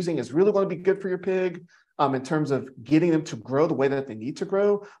that you're using is really going to be good for your pig, in terms of getting them to grow the way that they need to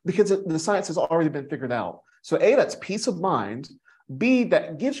grow, because the science has already been figured out. So A, that's peace of mind. B,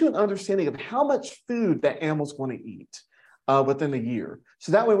 that gives you an understanding of how much food that animal's going to eat within a year.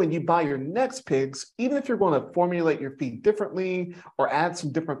 So that way, when you buy your next pigs, even if you're going to formulate your feed differently or add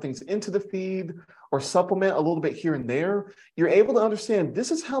some different things into the feed or supplement a little bit here and there, you're able to understand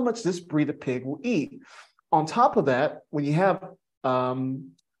this is how much this breed of pig will eat. On top of that, when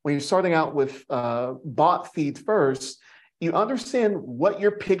you're starting out with bought feed first, you understand what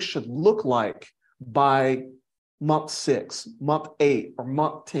your pig should look like by month 6, month 8, or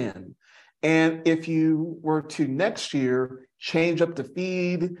month 10. And if you were to next year change up the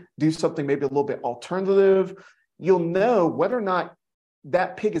feed, do something maybe a little bit alternative, you'll know whether or not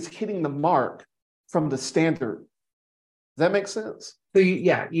that pig is hitting the mark from the standard. Does that make sense? So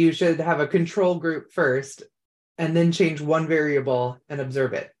you should have a control group first and then change one variable and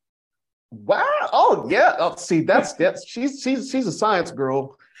observe it. Wow. Oh, yeah. Oh, see, that's she's a science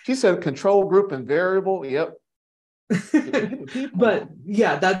girl. She said control group and variable. Yep. But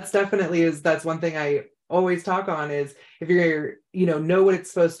yeah, that's one thing I always talk on is if you're, know what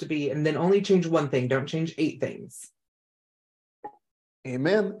it's supposed to be and then only change one thing, don't change 8 things.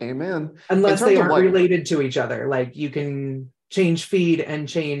 Amen. Amen. Unless they aren't related to each other. Like you can change feed and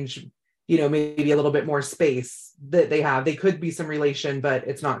change, maybe a little bit more space that they have. They could be some relation, but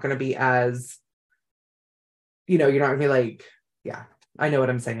it's not going to be as, you're not going to be like, yeah, I know what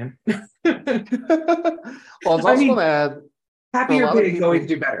I'm saying. Well, I was also going to add, happier pigs always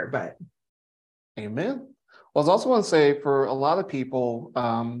do better, but. Amen. Well, I was also going to say for a lot of people,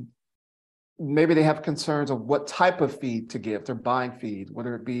 maybe they have concerns of what type of feed to give. They're buying feed,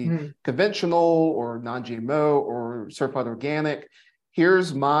 whether it be conventional or non-GMO or certified organic.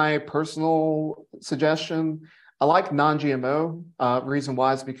 Here's my personal suggestion. I like non-GMO. Reason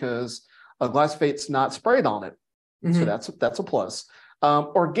why is because glyphosate's not sprayed on it. So that's a plus.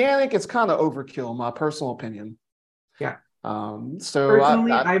 Organic, it's kind of overkill, in my personal opinion. Yeah. So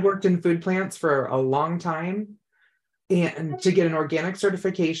personally, I worked in food plants for a long time. And to get an organic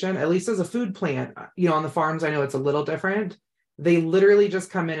certification, at least as a food plant, on the farms, I know it's a little different. They literally just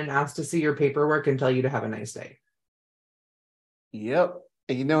come in and ask to see your paperwork and tell you to have a nice day. Yep.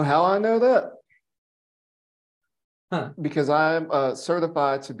 And you know how I know that? Because I'm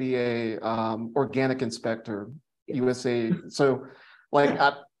certified to be a organic inspector, USA. So like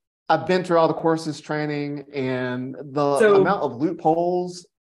I've been through all the courses training and the amount of loopholes.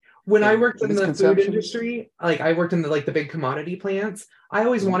 When I worked in the food industry, like I worked in the big commodity plants, I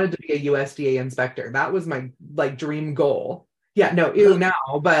always wanted to be a USDA inspector. That was my dream goal. Yeah, no, ew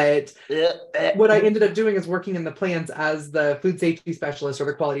now, but what I ended up doing is working in the plants as the food safety specialist or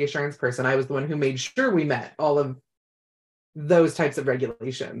the quality assurance person. I was the one who made sure we met all of those types of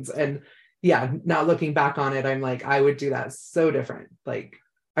regulations. And yeah, now looking back on it, I'm like, I would do that so different. Like,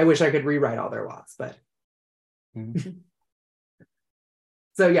 I wish I could rewrite all their laws, but.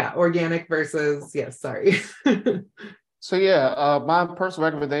 So yeah, organic versus, yes, sorry. So yeah, my personal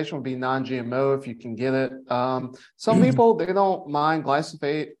recommendation would be non-GMO if you can get it. Some people, they don't mind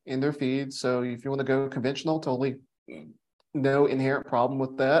glyphosate in their feed. So if you want to go conventional, totally no inherent problem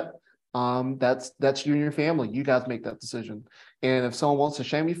with that. That's you and your family. You guys make that decision. And if someone wants to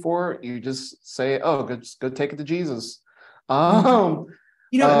shame you for it, you just say, oh, go take it to Jesus.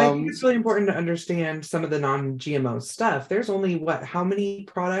 And I think it's really important to understand some of the non-GMO stuff. There's only how many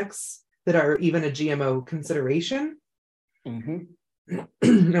products that are even a GMO consideration? Now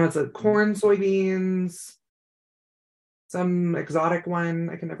it's corn, soybeans, some exotic one.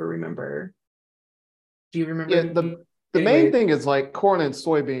 I can never remember. Do you remember? Yeah, the main thing is like corn and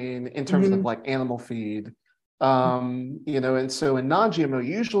soybean in terms of like animal feed. And so in non-GMO,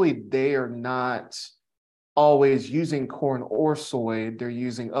 usually they are not always using corn or soy. They're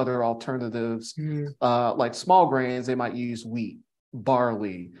using other alternatives, like small grains. They might use wheat,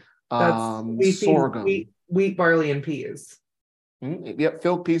 barley, That's we feed sorghum. wheat, barley, and peas. Yep,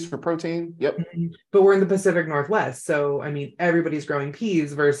 filled peas for protein. Yep. Mhm. But we're in the Pacific Northwest, so I mean, everybody's growing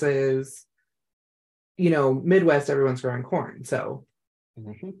peas versus, Midwest, everyone's growing corn. So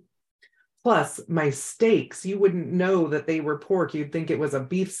Mm-hmm. plus my steaks, you wouldn't know that they were pork. You'd think it was a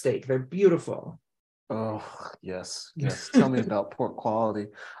beef steak. They're beautiful. Oh, yes, yes. Tell me about pork quality.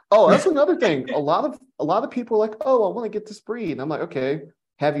 Oh, that's another thing. A lot of people are like, oh, I want to get this breed. And I'm like, okay,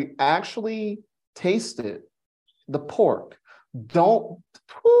 have you actually tasted the pork? Don't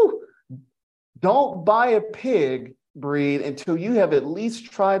whew, don't buy a pig breed until you have at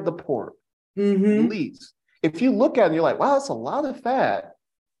least tried the pork. At Mm-hmm. least. If you look at it and you're like, wow, that's a lot of fat.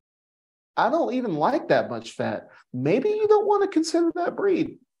 I don't even like that much fat. Maybe you don't want to consider that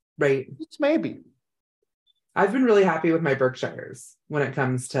breed. Right. Just maybe. I've been really happy with my Berkshires when it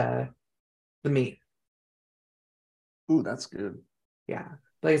comes to the meat. Ooh, that's good. Yeah.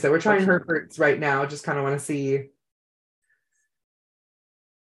 Like I said, we're trying Berkshire. Herefords right now. Just kind of want to see.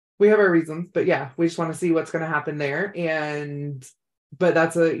 We have our reasons, but yeah, we just want to see what's going to happen there. But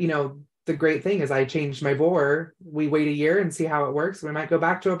that's the great thing is I changed my boar. We wait a year and see how it works. We might go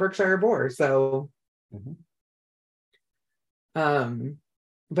back to a Berkshire boar. So, Mhm. um,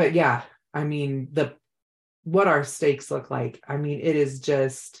 but yeah, I mean, what our steaks look like. I mean, it is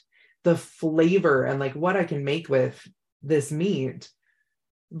just the flavor and like what I can make with this meat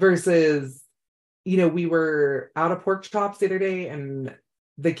versus, we were out of pork chops the other day and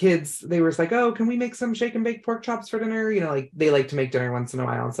the kids, they were just like, oh, can we make some shake and bake pork chops for dinner? Like they like to make dinner once in a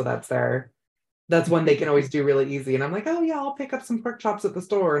while. So that's one they can always do really easy. And I'm like, oh yeah, I'll pick up some pork chops at the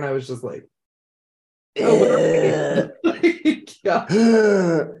store. And I was just like, oh, yeah.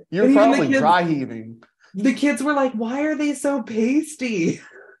 You're And even probably dry heaving. the kids were like, why are they so pasty?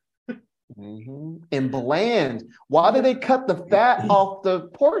 And bland. Why did they cut the fat off the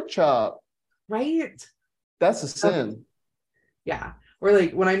pork chop? Right? That's a sin. Yeah. Or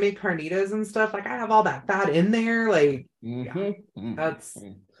like when I make carnitas and stuff, like I have all that fat in there. Like, yeah, that's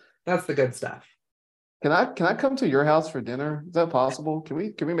Mhm. that's the good stuff. Can I come to your house for dinner? Is that possible? Can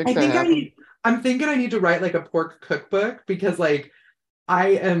we make I that think happen? I'm thinking I need to write like a pork cookbook because like I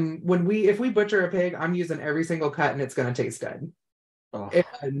am if we butcher a pig, I'm using every single cut and it's gonna taste good. Oh,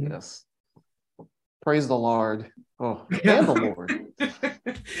 And yes. Praise the Lord. Oh, and yeah. the Lord.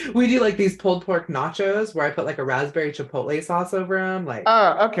 We do like these pulled pork nachos where I put like a raspberry chipotle sauce over them. Like,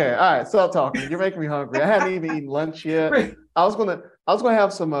 Okay, all right. Stop talking. You're making me hungry. I haven't even eaten lunch yet. right. I was gonna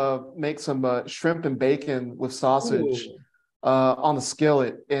have make some shrimp and bacon with sausage Ooh. on the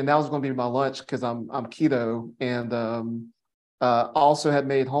skillet, and that was gonna be my lunch because I'm keto, and also had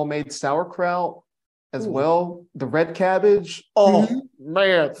made homemade sauerkraut as Ooh. well. The red cabbage. Oh Mhm.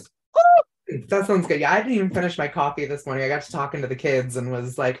 man. That sounds good. Yeah, I didn't even finish my coffee this morning. I got to talking to the kids and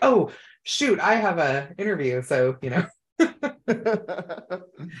was like, oh, shoot, I have a interview. So,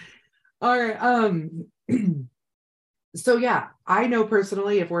 all right. So yeah, I know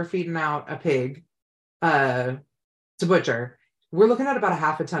personally if we're feeding out a pig uh to butcher, we're looking at about a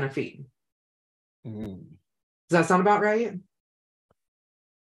half a ton of feed. Mm. Does that sound about right?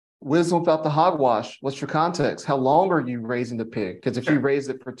 Wisdom without the hogwash. What's your context? How long are you raising the pig? Because if you Sure. raise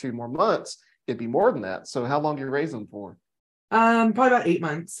it for 2 more months, it'd be more than that. So how long do you raise them for? Probably about 8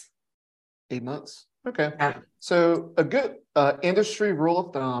 months. 8 months. Okay. Yeah. So a good industry rule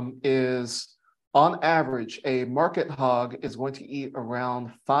of thumb is, on average, a market hog is going to eat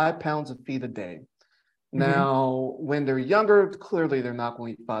around 5 pounds of feed a day. Mm-hmm. Now, when they're younger, clearly they're not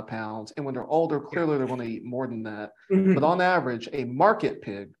going to eat 5 pounds. And when they're older, Yeah. clearly they're going to eat more than that. But Mm-hmm. on average, a market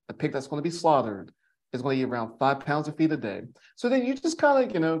pig, a pig that's going to be slaughtered, is going to eat around 5 pounds of feed a day. So then you just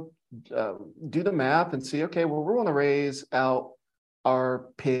kind of, do the math and see, okay, well, we're going to raise out our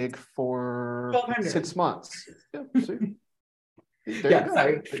pig for 1,200. 6 months. Yeah, see, there you Yeah, go.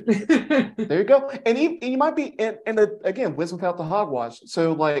 sorry. There you go. And you might be, again, wisdom without the hogwash.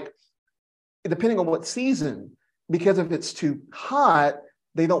 So like, depending on what season, because if it's too hot,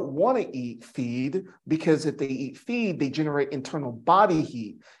 they don't want to eat feed, because if they eat feed, they generate internal body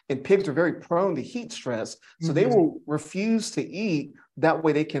heat. And pigs are very prone to heat stress. So they Mm-hmm. will refuse to eat. That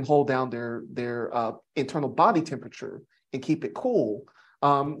way they can hold down their internal body temperature and keep it cool.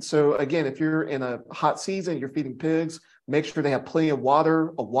 So again, if you're in a hot season, you're feeding pigs, make sure they have plenty of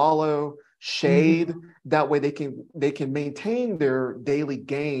water, a wallow, shade. Mm-hmm. That way they can maintain their daily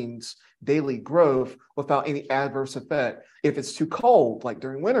gains, daily growth, without any adverse effect. If it's too cold, like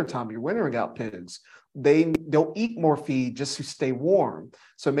during wintertime, you're wintering out pigs, they'll eat more feed just to stay warm.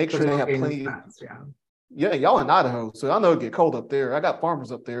 So make So sure they they don't have gain as plenty. fast. Yeah. Yeah, y'all in Idaho, so I know it get cold up there. I got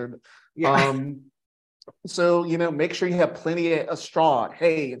farmers up there. Yeah. Um, So, make sure you have plenty of straw,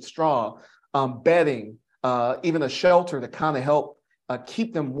 hay and straw, bedding, even a shelter to kind of help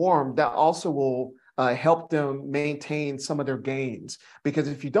keep them warm. That also will help them maintain some of their gains. Because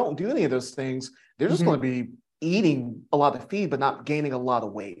if you don't do any of those things, they're just going to be eating a lot of feed, but not gaining a lot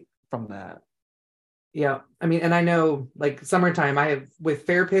of weight from that. Yeah. I mean, and I know like summertime, I have with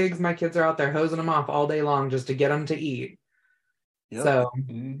fair pigs, my kids are out there hosing them off all day long just to get them to eat. Yep. So,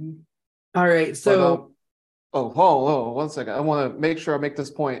 Mm-hmm. all right. But So, hold on 1 second. I want to make sure I make this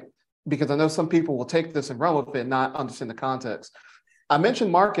point because I know some people will take this and run with it and not understand the context. I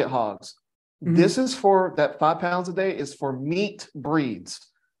mentioned market hogs. mhm, This is for that 5 pounds a day is for meat breeds.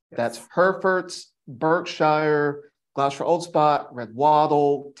 That's yes. Herefords, Berkshire, Gloucester Old Spot, Red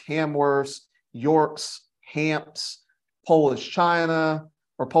Wattle, Tamworths, Yorks, Hamps, Polish China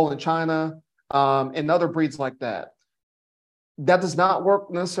or Poland China, and other breeds like that. That does not work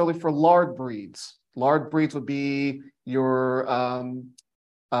necessarily for lard breeds. Lard breeds would be your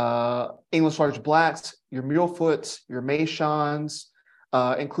English large blacks, your mulefoots, your Mayshons,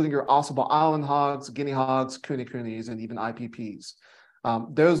 including your Ossabaw Island hogs, guinea hogs, coonies, and even IPPs.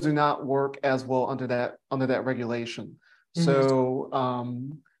 Those do not work as well under that regulation. Mhm. So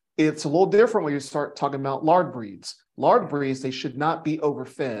it's a little different when you start talking about lard breeds. Lard breeds, they should not be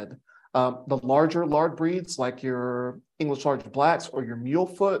overfed. The larger lard breeds, like your English large blacks or your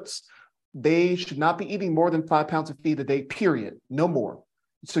mulefoots, they should not be eating more than 5 pounds of feed a day, period, no more.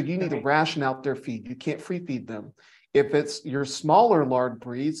 So you need to Okay. ration out their feed. You can't free feed them. If it's your smaller lard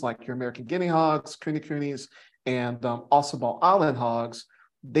breeds, like your American guinea hogs, coonies, and Ossabaw Island hogs,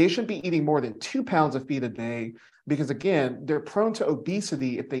 they should be eating more than 2 pounds of feed a day because, again, they're prone to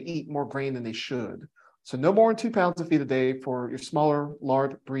obesity if they eat more grain than they should. So no more than 2 pounds of feed a day for your smaller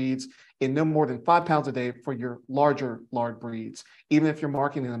lard breeds and no more than 5 pounds a day for your larger lard breeds, even if you're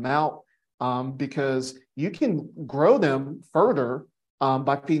marketing them out, because you can grow them further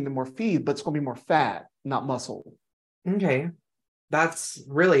by feeding them more feed, but it's going to be more fat, not muscle. Okay. That's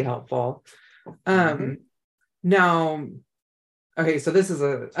really helpful. Mm-hmm. Um, now, okay, so this is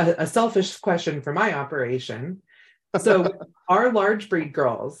a selfish question for my operation. So our large breed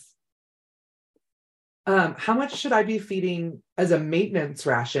girls, how much should I be feeding as a maintenance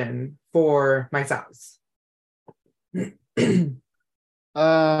ration for my sows?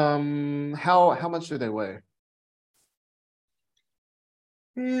 How much do they weigh?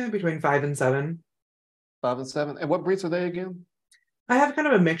 Between 5 and 7. 5 and 7. And what breeds are they again? I have kind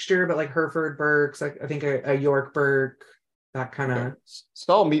of a mixture, but like Hereford Berks, I think a York Berk, that kind Okay, of.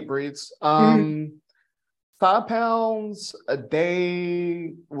 so all meat breeds. 5 pounds a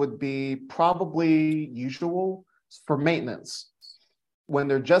day would be probably usual for maintenance. When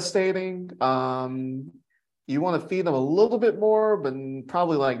they're gestating, you want to feed them a little bit more, but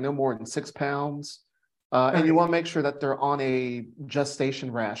probably like no more than 6 pounds. And you Okay. want to make sure that they're on a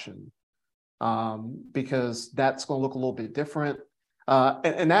gestation ration, because that's going to look a little bit different.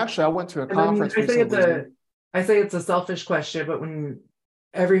 And actually, I went to a And I mean, conference recently. I say it's a selfish question, but when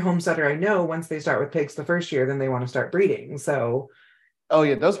every homesteader I know, once they start with pigs the first year, then they want to start breeding. So Oh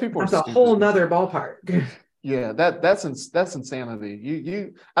yeah, those people are that's a whole stupid. nother ballpark. Yeah, that's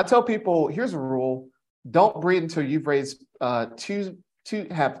insanity. I tell people, here's a rule: don't breed until you've raised have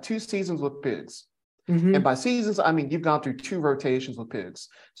 2 seasons with pigs. And Hmm. by seasons, I mean you've gone through 2 rotations with pigs.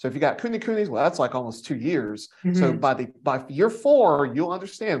 So if you got coonies, well, that's like almost 2 years. So Hmm. by year 4, you'll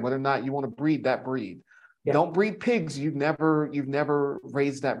understand whether or not you want to breed that breed. Yeah. Don't breed pigs you've never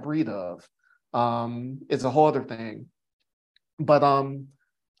raised that breed of. It's a whole other thing. But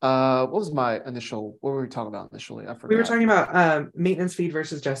what was my initial? What were we talking about initially? I We were forgot. talking about maintenance feed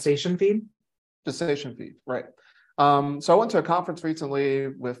versus gestation feed. Gestation feed, right? So I went to a conference recently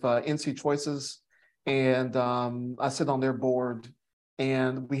with NC Choices, and I sit on their board.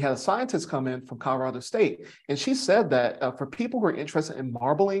 And we had a scientist come in from Colorado State, and she said that for people who are interested in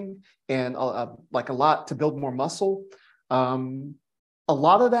marbling and like a lot to build more muscle, um, a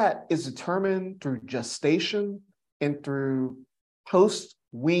lot of that is determined through gestation and through post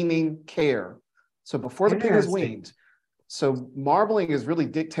weaning care. So before the pig is Interesting. weaned. So marbling is really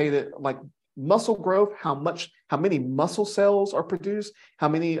dictated like muscle growth, how many muscle cells are produced, how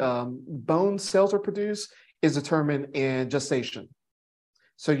many bone cells are produced is determined in gestation.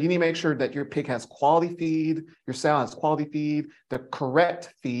 So you need to make sure that your pig has quality feed, your sow has quality feed, the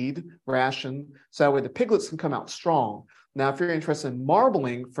correct feed ration, so that way the piglets can come out strong. Now, if you're interested in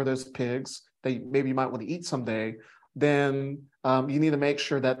marbling for those pigs that maybe you might want to eat someday, then you need to make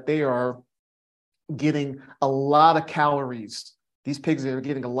sure that they are getting a lot of calories. These pigs are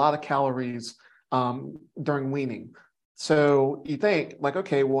getting a lot of calories during weaning. So you think like,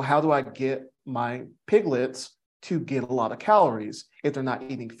 okay, well, how do I get my piglets to get a lot of calories if they're not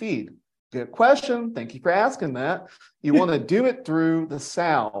eating feed? Good question. Thank you for asking that. You want to do it through the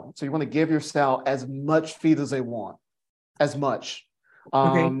sow. So you want to give your sow as much feed as they want, as much.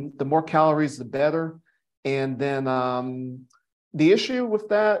 Okay. The more calories, the better. And then the issue with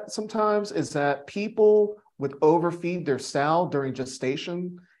that sometimes is that people would overfeed their sow during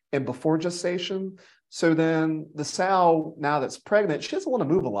gestation and before gestation. So then the sow, now that's pregnant, she doesn't want to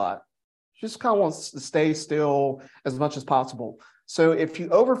move a lot. She just kind of wants to stay still as much as possible. So if you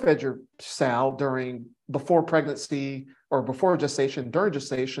overfed your sow before pregnancy or before gestation, during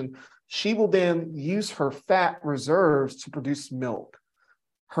gestation, she will then use her fat reserves to produce milk.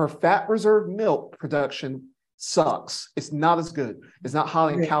 Her fat reserve milk production sucks. It's not as good. It's not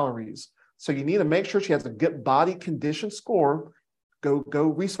high in calories. So you need to make sure she has a good body condition score. Go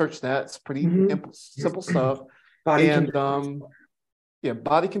research that. It's pretty simple stuff. Body and condition. Yeah,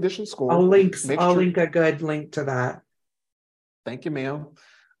 body condition score. I'll link a good link to that. Thank you, ma'am.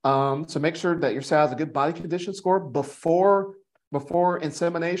 So make sure that your sow has a good body condition score before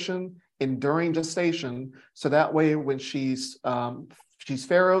insemination and during gestation. So that way, when she's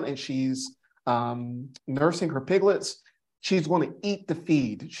farrowed and she's nursing her piglets, she's going to eat the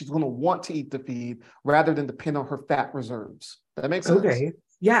feed. She's going to want to eat the feed rather than depend on her fat reserves. That makes sense? Okay.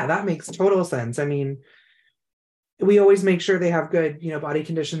 Yeah, that makes total sense. I mean, we always make sure they have good, body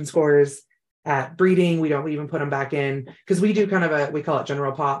condition scores at breeding. We don't even put them back in because we do kind of we call it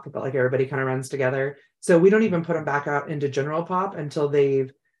general pop, but like everybody kind of runs together. So we don't even put them back out into general pop until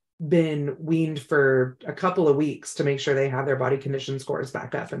they've been weaned for a couple of weeks to make sure they have their body condition scores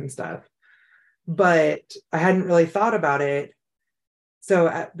back up and stuff. But I hadn't really thought about it.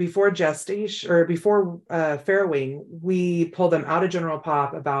 So before gestation or before farrowing, we pull them out of general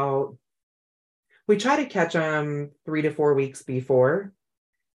pop we try to catch them 3 to 4 weeks before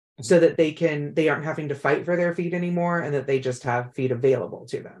so that they aren't having to fight for their feed anymore and that they just have feed available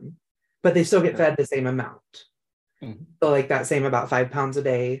to them, but they still get fed the same amount. So like that same about 5 pounds a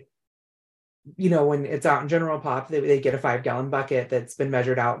day, when it's out in general pop, they get a 5-gallon bucket that's been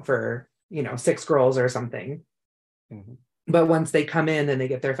measured out for, 6 girls or something. But once they come in, then they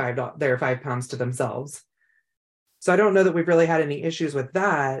get their 5 pounds to themselves. So I don't know that we've really had any issues with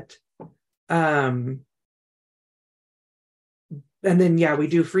that. And then, we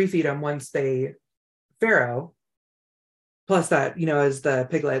do free feed them once they farrow. Plus that, as the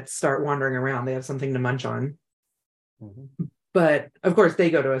piglets start wandering around, they have something to munch on. But of course they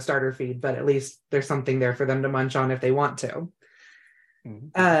go to a starter feed, but at least there's something there for them to munch on if they want to.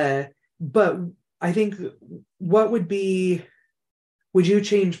 But I think would you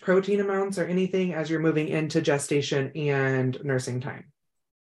change protein amounts or anything as you're moving into gestation and nursing time?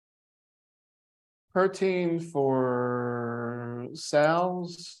 Protein for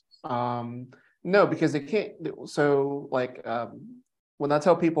sows? No, because they can't. So like when I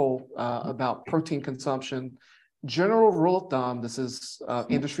tell people about protein consumption, general rule of thumb, this is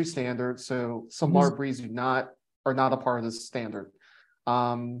industry standard. So some large breeds are not a part of this standard.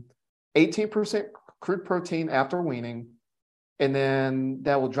 18% crude protein after weaning, and then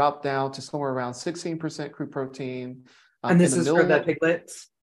that will drop down to somewhere around 16% crude protein. And this is for the piglets?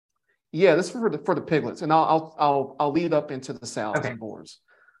 Yeah, this is for the piglets, and I'll lead up into the sows and boars.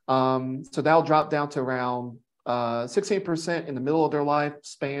 So that'll drop down to around 16% in the middle of their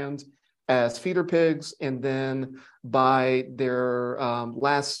lifespans as feeder pigs, and then by their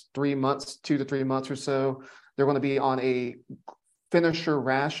last 3 months, 2 to 3 months or so, they're going to be on a finisher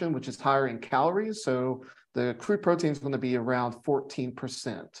ration, which is higher in calories. So the crude protein is going to be around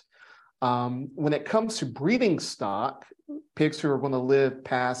 14%. When it comes to breeding stock, pigs who are going to live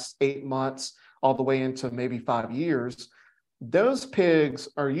past 8 months all the way into maybe 5 years, those pigs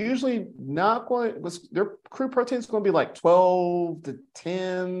are usually not going to, their crude protein is going to be like 12 to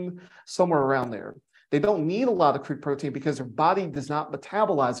 10, somewhere around there. They don't need a lot of crude protein because their body does not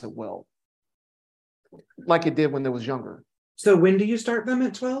metabolize it well, like it did when they was younger. So when do you start them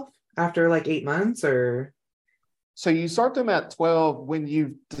at 12? After like 8 months or? So you start them at 12 when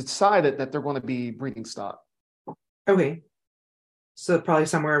you've decided that they're going to be breeding stock. Okay. So probably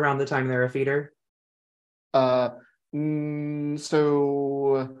somewhere around the time they're a feeder?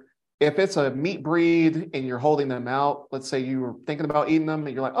 So if it's a meat breed and you're holding them out, let's say you were thinking about eating them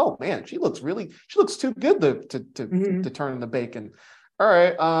and you're like, oh man, she looks too good to turn into bacon. All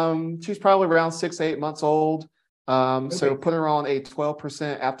right. She's probably around 6 to 8 months old. So put her on a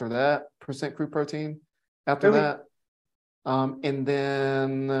 12% after that, percent crude protein after that. And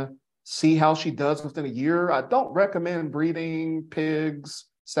then see how she does within a year. I don't recommend breeding pigs,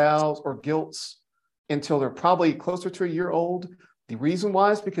 sows, or gilts until they're probably closer to a year old, The reason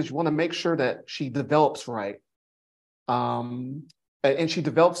why is because you want to make sure that she develops right. And she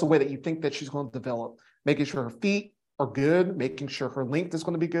develops the way that you think that she's going to develop, making sure her feet are good, making sure her length is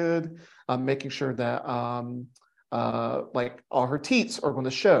going to be good, making sure that like all her teats are going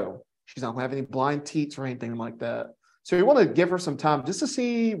to show. She's not going to have any blind teats or anything like that. So you want to give her some time just to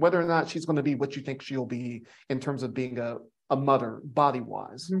see whether or not she's going to be what you think she'll be in terms of being a mother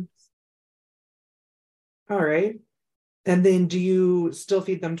body-wise. All right. And then do you still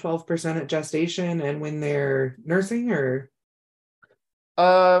feed them 12% at gestation and when they're nursing, or?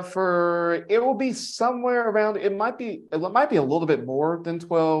 For it will be somewhere around, it might be a little bit more than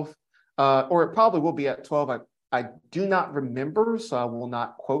 12, or it probably will be at 12. I do not remember, so I will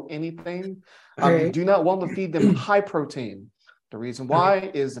not quote anything. All You right. do not want to feed them high protein. The reason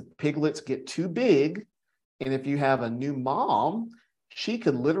why is the piglets get too big, and if you have a new mom, she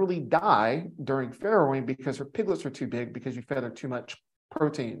could literally die during farrowing because her piglets are too big because you fed her too much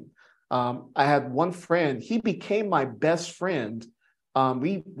protein. I had one friend, he became my best friend.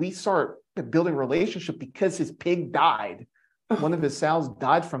 We start building a relationship because his pig died. One of his sows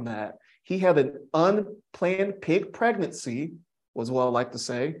died from that. He had an unplanned pig pregnancy, was what I like to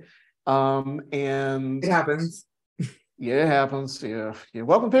say. And It happens. yeah, it happens. Yeah.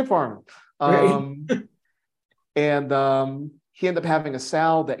 Welcome to pig farming. Right. And he ended up having a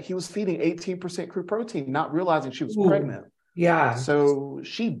sow that he was feeding 18% crude protein, not realizing she was Ooh, pregnant. yeah. So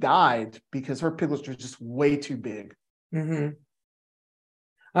she died because her piglets were just way too big. Mm-hmm.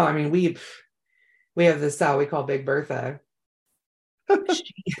 Oh, I mean, we have this sow we call Big Bertha.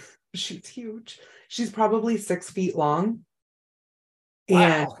 She's huge. She's probably 6 feet long.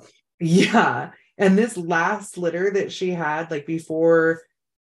 And Wow. yeah. And this last litter that she had, like before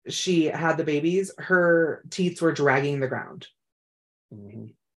she had the babies, her teats were dragging the ground. Mm-hmm.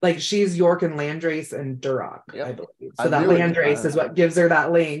 Like she's York and Landrace and Duroc, Yep. I believe. So I that knew it. Landrace is what gives her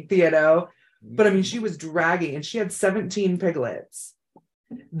that length, you know. But I mean, she Mhm. was dragging, and she had 17 piglets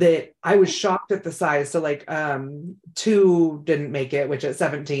that I was shocked at the size. So like 2 didn't make it, which at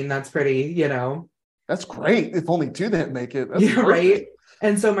 17, that's pretty, you know. That's great. If only 2 didn't make it, that's Yeah, right. perfect.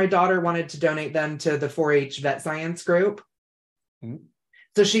 And so my daughter wanted to donate them to the 4-H vet science group. Mhm.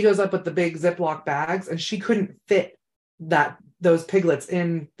 So she goes up with the big Ziploc bags, and she couldn't fit those piglets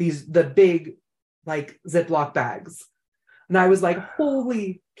in the big like Ziploc bags. And I was like,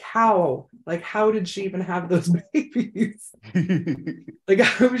 holy cow, like how did she even have those babies? Like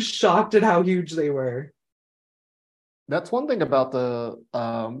I was shocked at how huge they were. That's one thing about the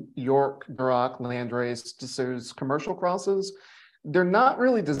York, Duroc, Landrace, just those commercial crosses. They're not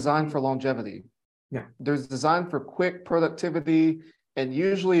really designed for longevity. Yeah. They're designed for quick productivity, and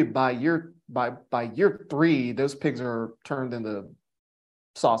usually by year 3, those pigs are turned into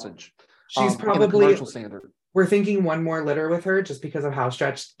sausage. She's In a probably, commercial standard. we're thinking one more litter with her just because of how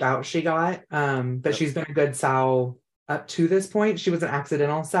stretched out she got. But Yep. she's been a good sow up to this point. She was an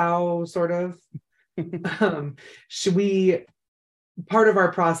accidental sow, sort of. Should we part of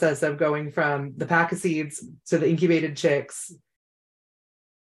our process of going from the pack of seeds to the incubated chicks,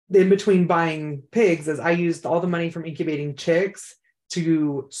 in between buying pigs, is I used all the money from incubating chicks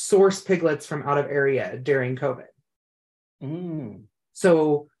to source piglets from out of area during COVID. Mm.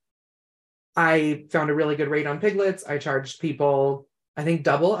 So I found a really good rate on piglets. I charged people, I think,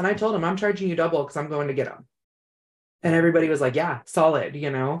 double. And I told them, I'm charging you double because I'm going to get them. And everybody was like, yeah, solid, you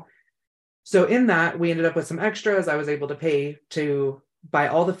know? So in that, we ended up with some extras. I was able to pay to buy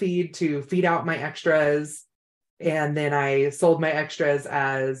all the feed to feed out my extras. And then I sold my extras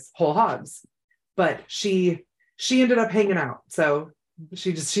as whole hogs. But she ended up hanging out. So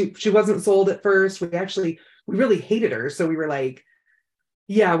she wasn't sold at first. We really hated her. So we were like,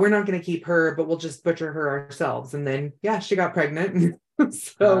 yeah, we're not going to keep her, but we'll just butcher her ourselves. And then, yeah, she got pregnant.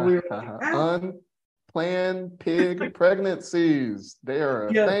 So we were like, Unplanned pig pregnancies. They are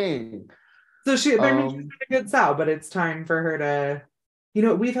a yeah. thing. So she's been a good sow, but it's time for her to,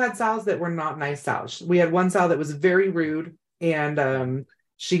 we've had sows that were not nice sows. We had one sow that was very rude, and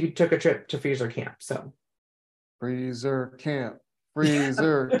she took a trip to freezer camp. So freezer camp,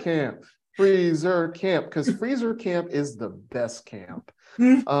 freezer camp, freezer camp, because freezer camp is the best camp.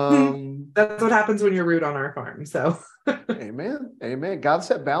 That's what happens when you're rude on our farm. So amen. Amen. God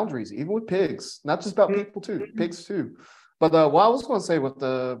set boundaries, even with pigs, not just about people too, pigs too. But what I was going to say with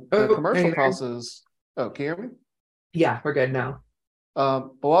the commercial crosses, can you hear me? Yeah, we're good now.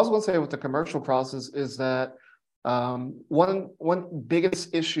 But what I was going to say with the commercial crosses is that one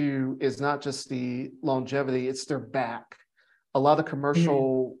biggest issue is not just the longevity, it's their back. A lot of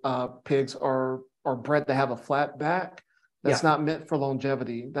commercial pigs are bred to have a flat back. That's not meant for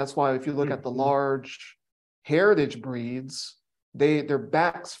longevity. That's why if you look at the large heritage breeds, their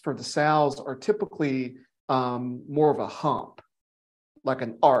backs for the sows are typically more of a hump, like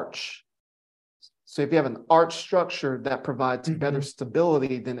an arch. So if you have an arch structure, that provides better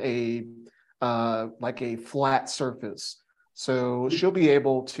stability than a like a flat surface. So she'll be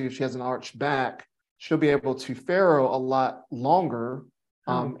able to, if she has an arched back, she'll be able to farrow a lot longer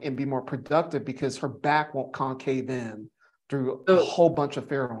and be more productive because her back won't concave in through a whole bunch of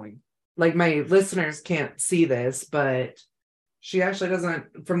farrowing. Like, my listeners can't see this, but she actually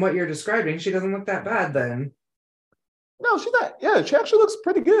doesn't, from what you're describing, she doesn't look that bad then. No, she's not. Yeah, she actually looks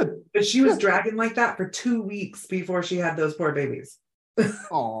pretty good. But she was dragging like that for 2 weeks before she had those poor babies.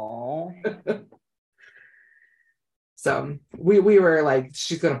 Aww. So we were like,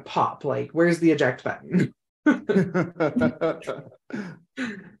 she's gonna pop. Like, where's the eject button?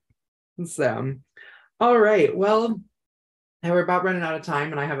 So, all right. Well, we're about running out of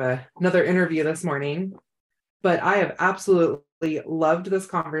time, and I have another interview this morning. But I have absolutely loved this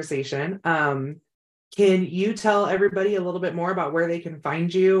conversation. Can you tell everybody a little bit more about where they can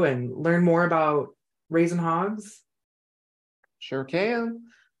find you and learn more about raising hogs? Sure can.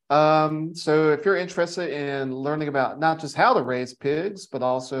 So if you're interested in learning about not just how to raise pigs, but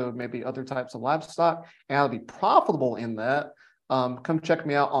also maybe other types of livestock and how to be profitable in that, come check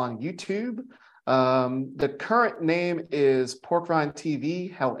me out on YouTube. The current name is Pork Rind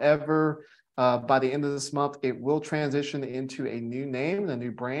TV. However, by the end of this month, it will transition into a new name, a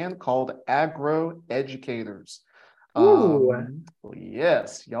new brand called Agro Educators.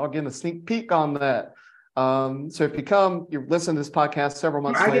 Yes, y'all getting a sneak peek on that. So if you're listening to this podcast several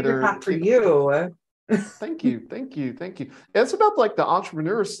months later. I get the for you. Thank you. It's about like the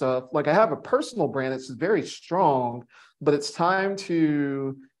entrepreneur stuff. Like, I have a personal brand that's very strong, but it's time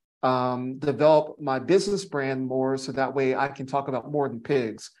to develop my business brand more so that way I can talk about more than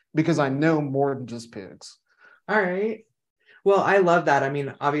pigs, because I know more than just pigs. All right. Well, I love that. I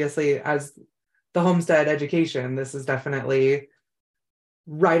mean, obviously, as the homestead education, this is definitely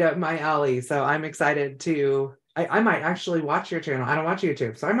right up my alley. So I'm excited to, I might actually watch your channel. I don't watch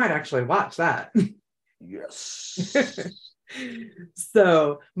YouTube, so I might actually watch that. Yes.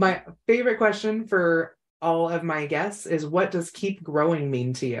 So my favorite question for all of my guests is, what does keep growing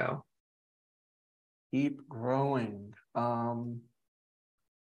mean to you? Keep growing.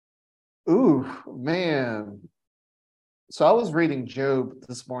 Ooh, man. So I was reading Job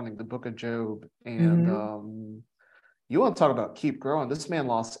this morning, the book of Job, and you want to talk about keep growing. This man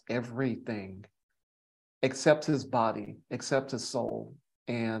lost everything except his body, except his soul.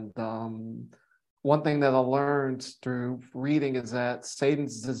 And one thing that I learned through reading is that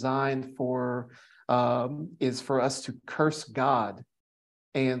Satan's design is for us to curse God.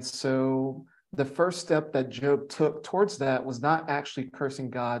 And so the first step that Job took towards that was not actually cursing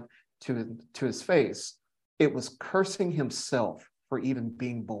God to his face. It was cursing himself for even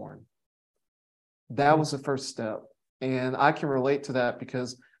being born. That was the first step. And I can relate to that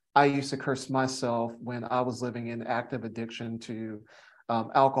because I used to curse myself when I was living in active addiction to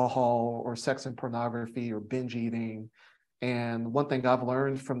alcohol or sex and pornography or binge eating. And one thing I've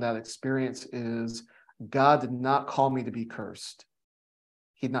learned from that experience is God did not call me to be cursed.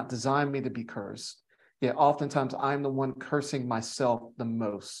 He did not design me to be cursed. Yet oftentimes I'm the one cursing myself the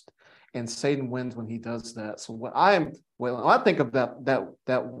most. And Satan wins when he does that. So when I think of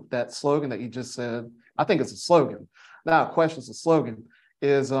that slogan that you just said, I think it's a slogan. Not a question, it's a slogan.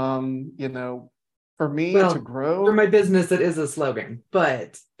 Is for me to grow. For my business, it is a slogan,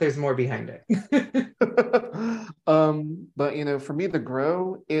 but there's more behind it. But for me to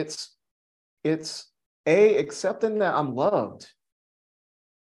grow, it's accepting that I'm loved.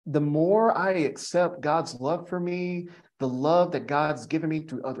 The more I accept God's love for me, the love that God's given me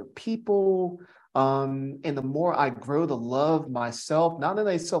through other people, and the more I grow to love myself, not in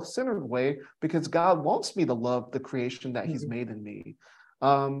a self-centered way, because God wants me to love the creation that He's made in me.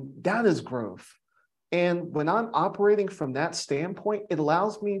 That is growth. And when I'm operating from that standpoint, it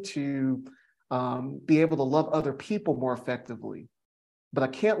allows me to be able to love other people more effectively. But I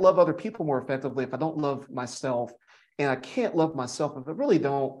can't love other people more effectively if I don't love myself. And I can't love myself if I really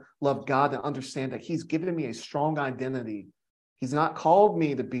don't love God and understand that He's given me a strong identity. He's not called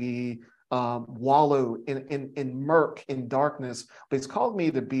me to be wallow in murk, in darkness, but He's called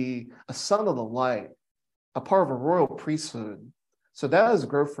me to be a son of the light, a part of a royal priesthood. So that is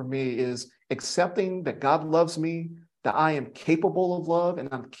growth for me, is accepting that God loves me, that I am capable of love, and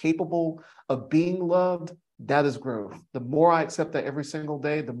I'm capable of being loved. That is growth. The more I accept that every single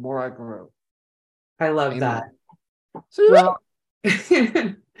day, the more I grow. I love that. So, well,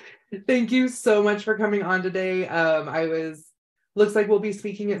 thank you so much for coming on today. I was looks like we'll be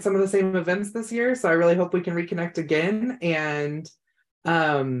speaking at some of the same events this year. So I really hope we can reconnect again and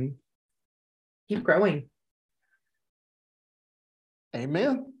keep growing.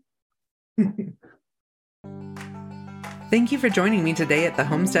 Amen. Thank you for joining me today at the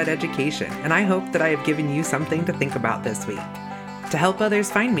Homestead Education, and I hope that I have given you something to think about this week. To help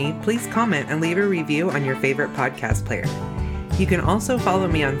others find me, please comment and leave a review on your favorite podcast player. You can also follow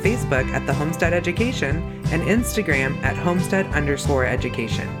me on Facebook at the Homestead Education and Instagram at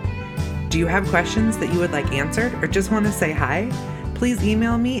homestead_education. Do you have questions that you would like answered or just want to say hi? Please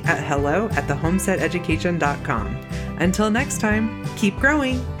email me at hello@thehomesteadeducation.com. Until next time, keep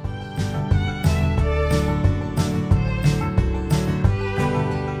growing!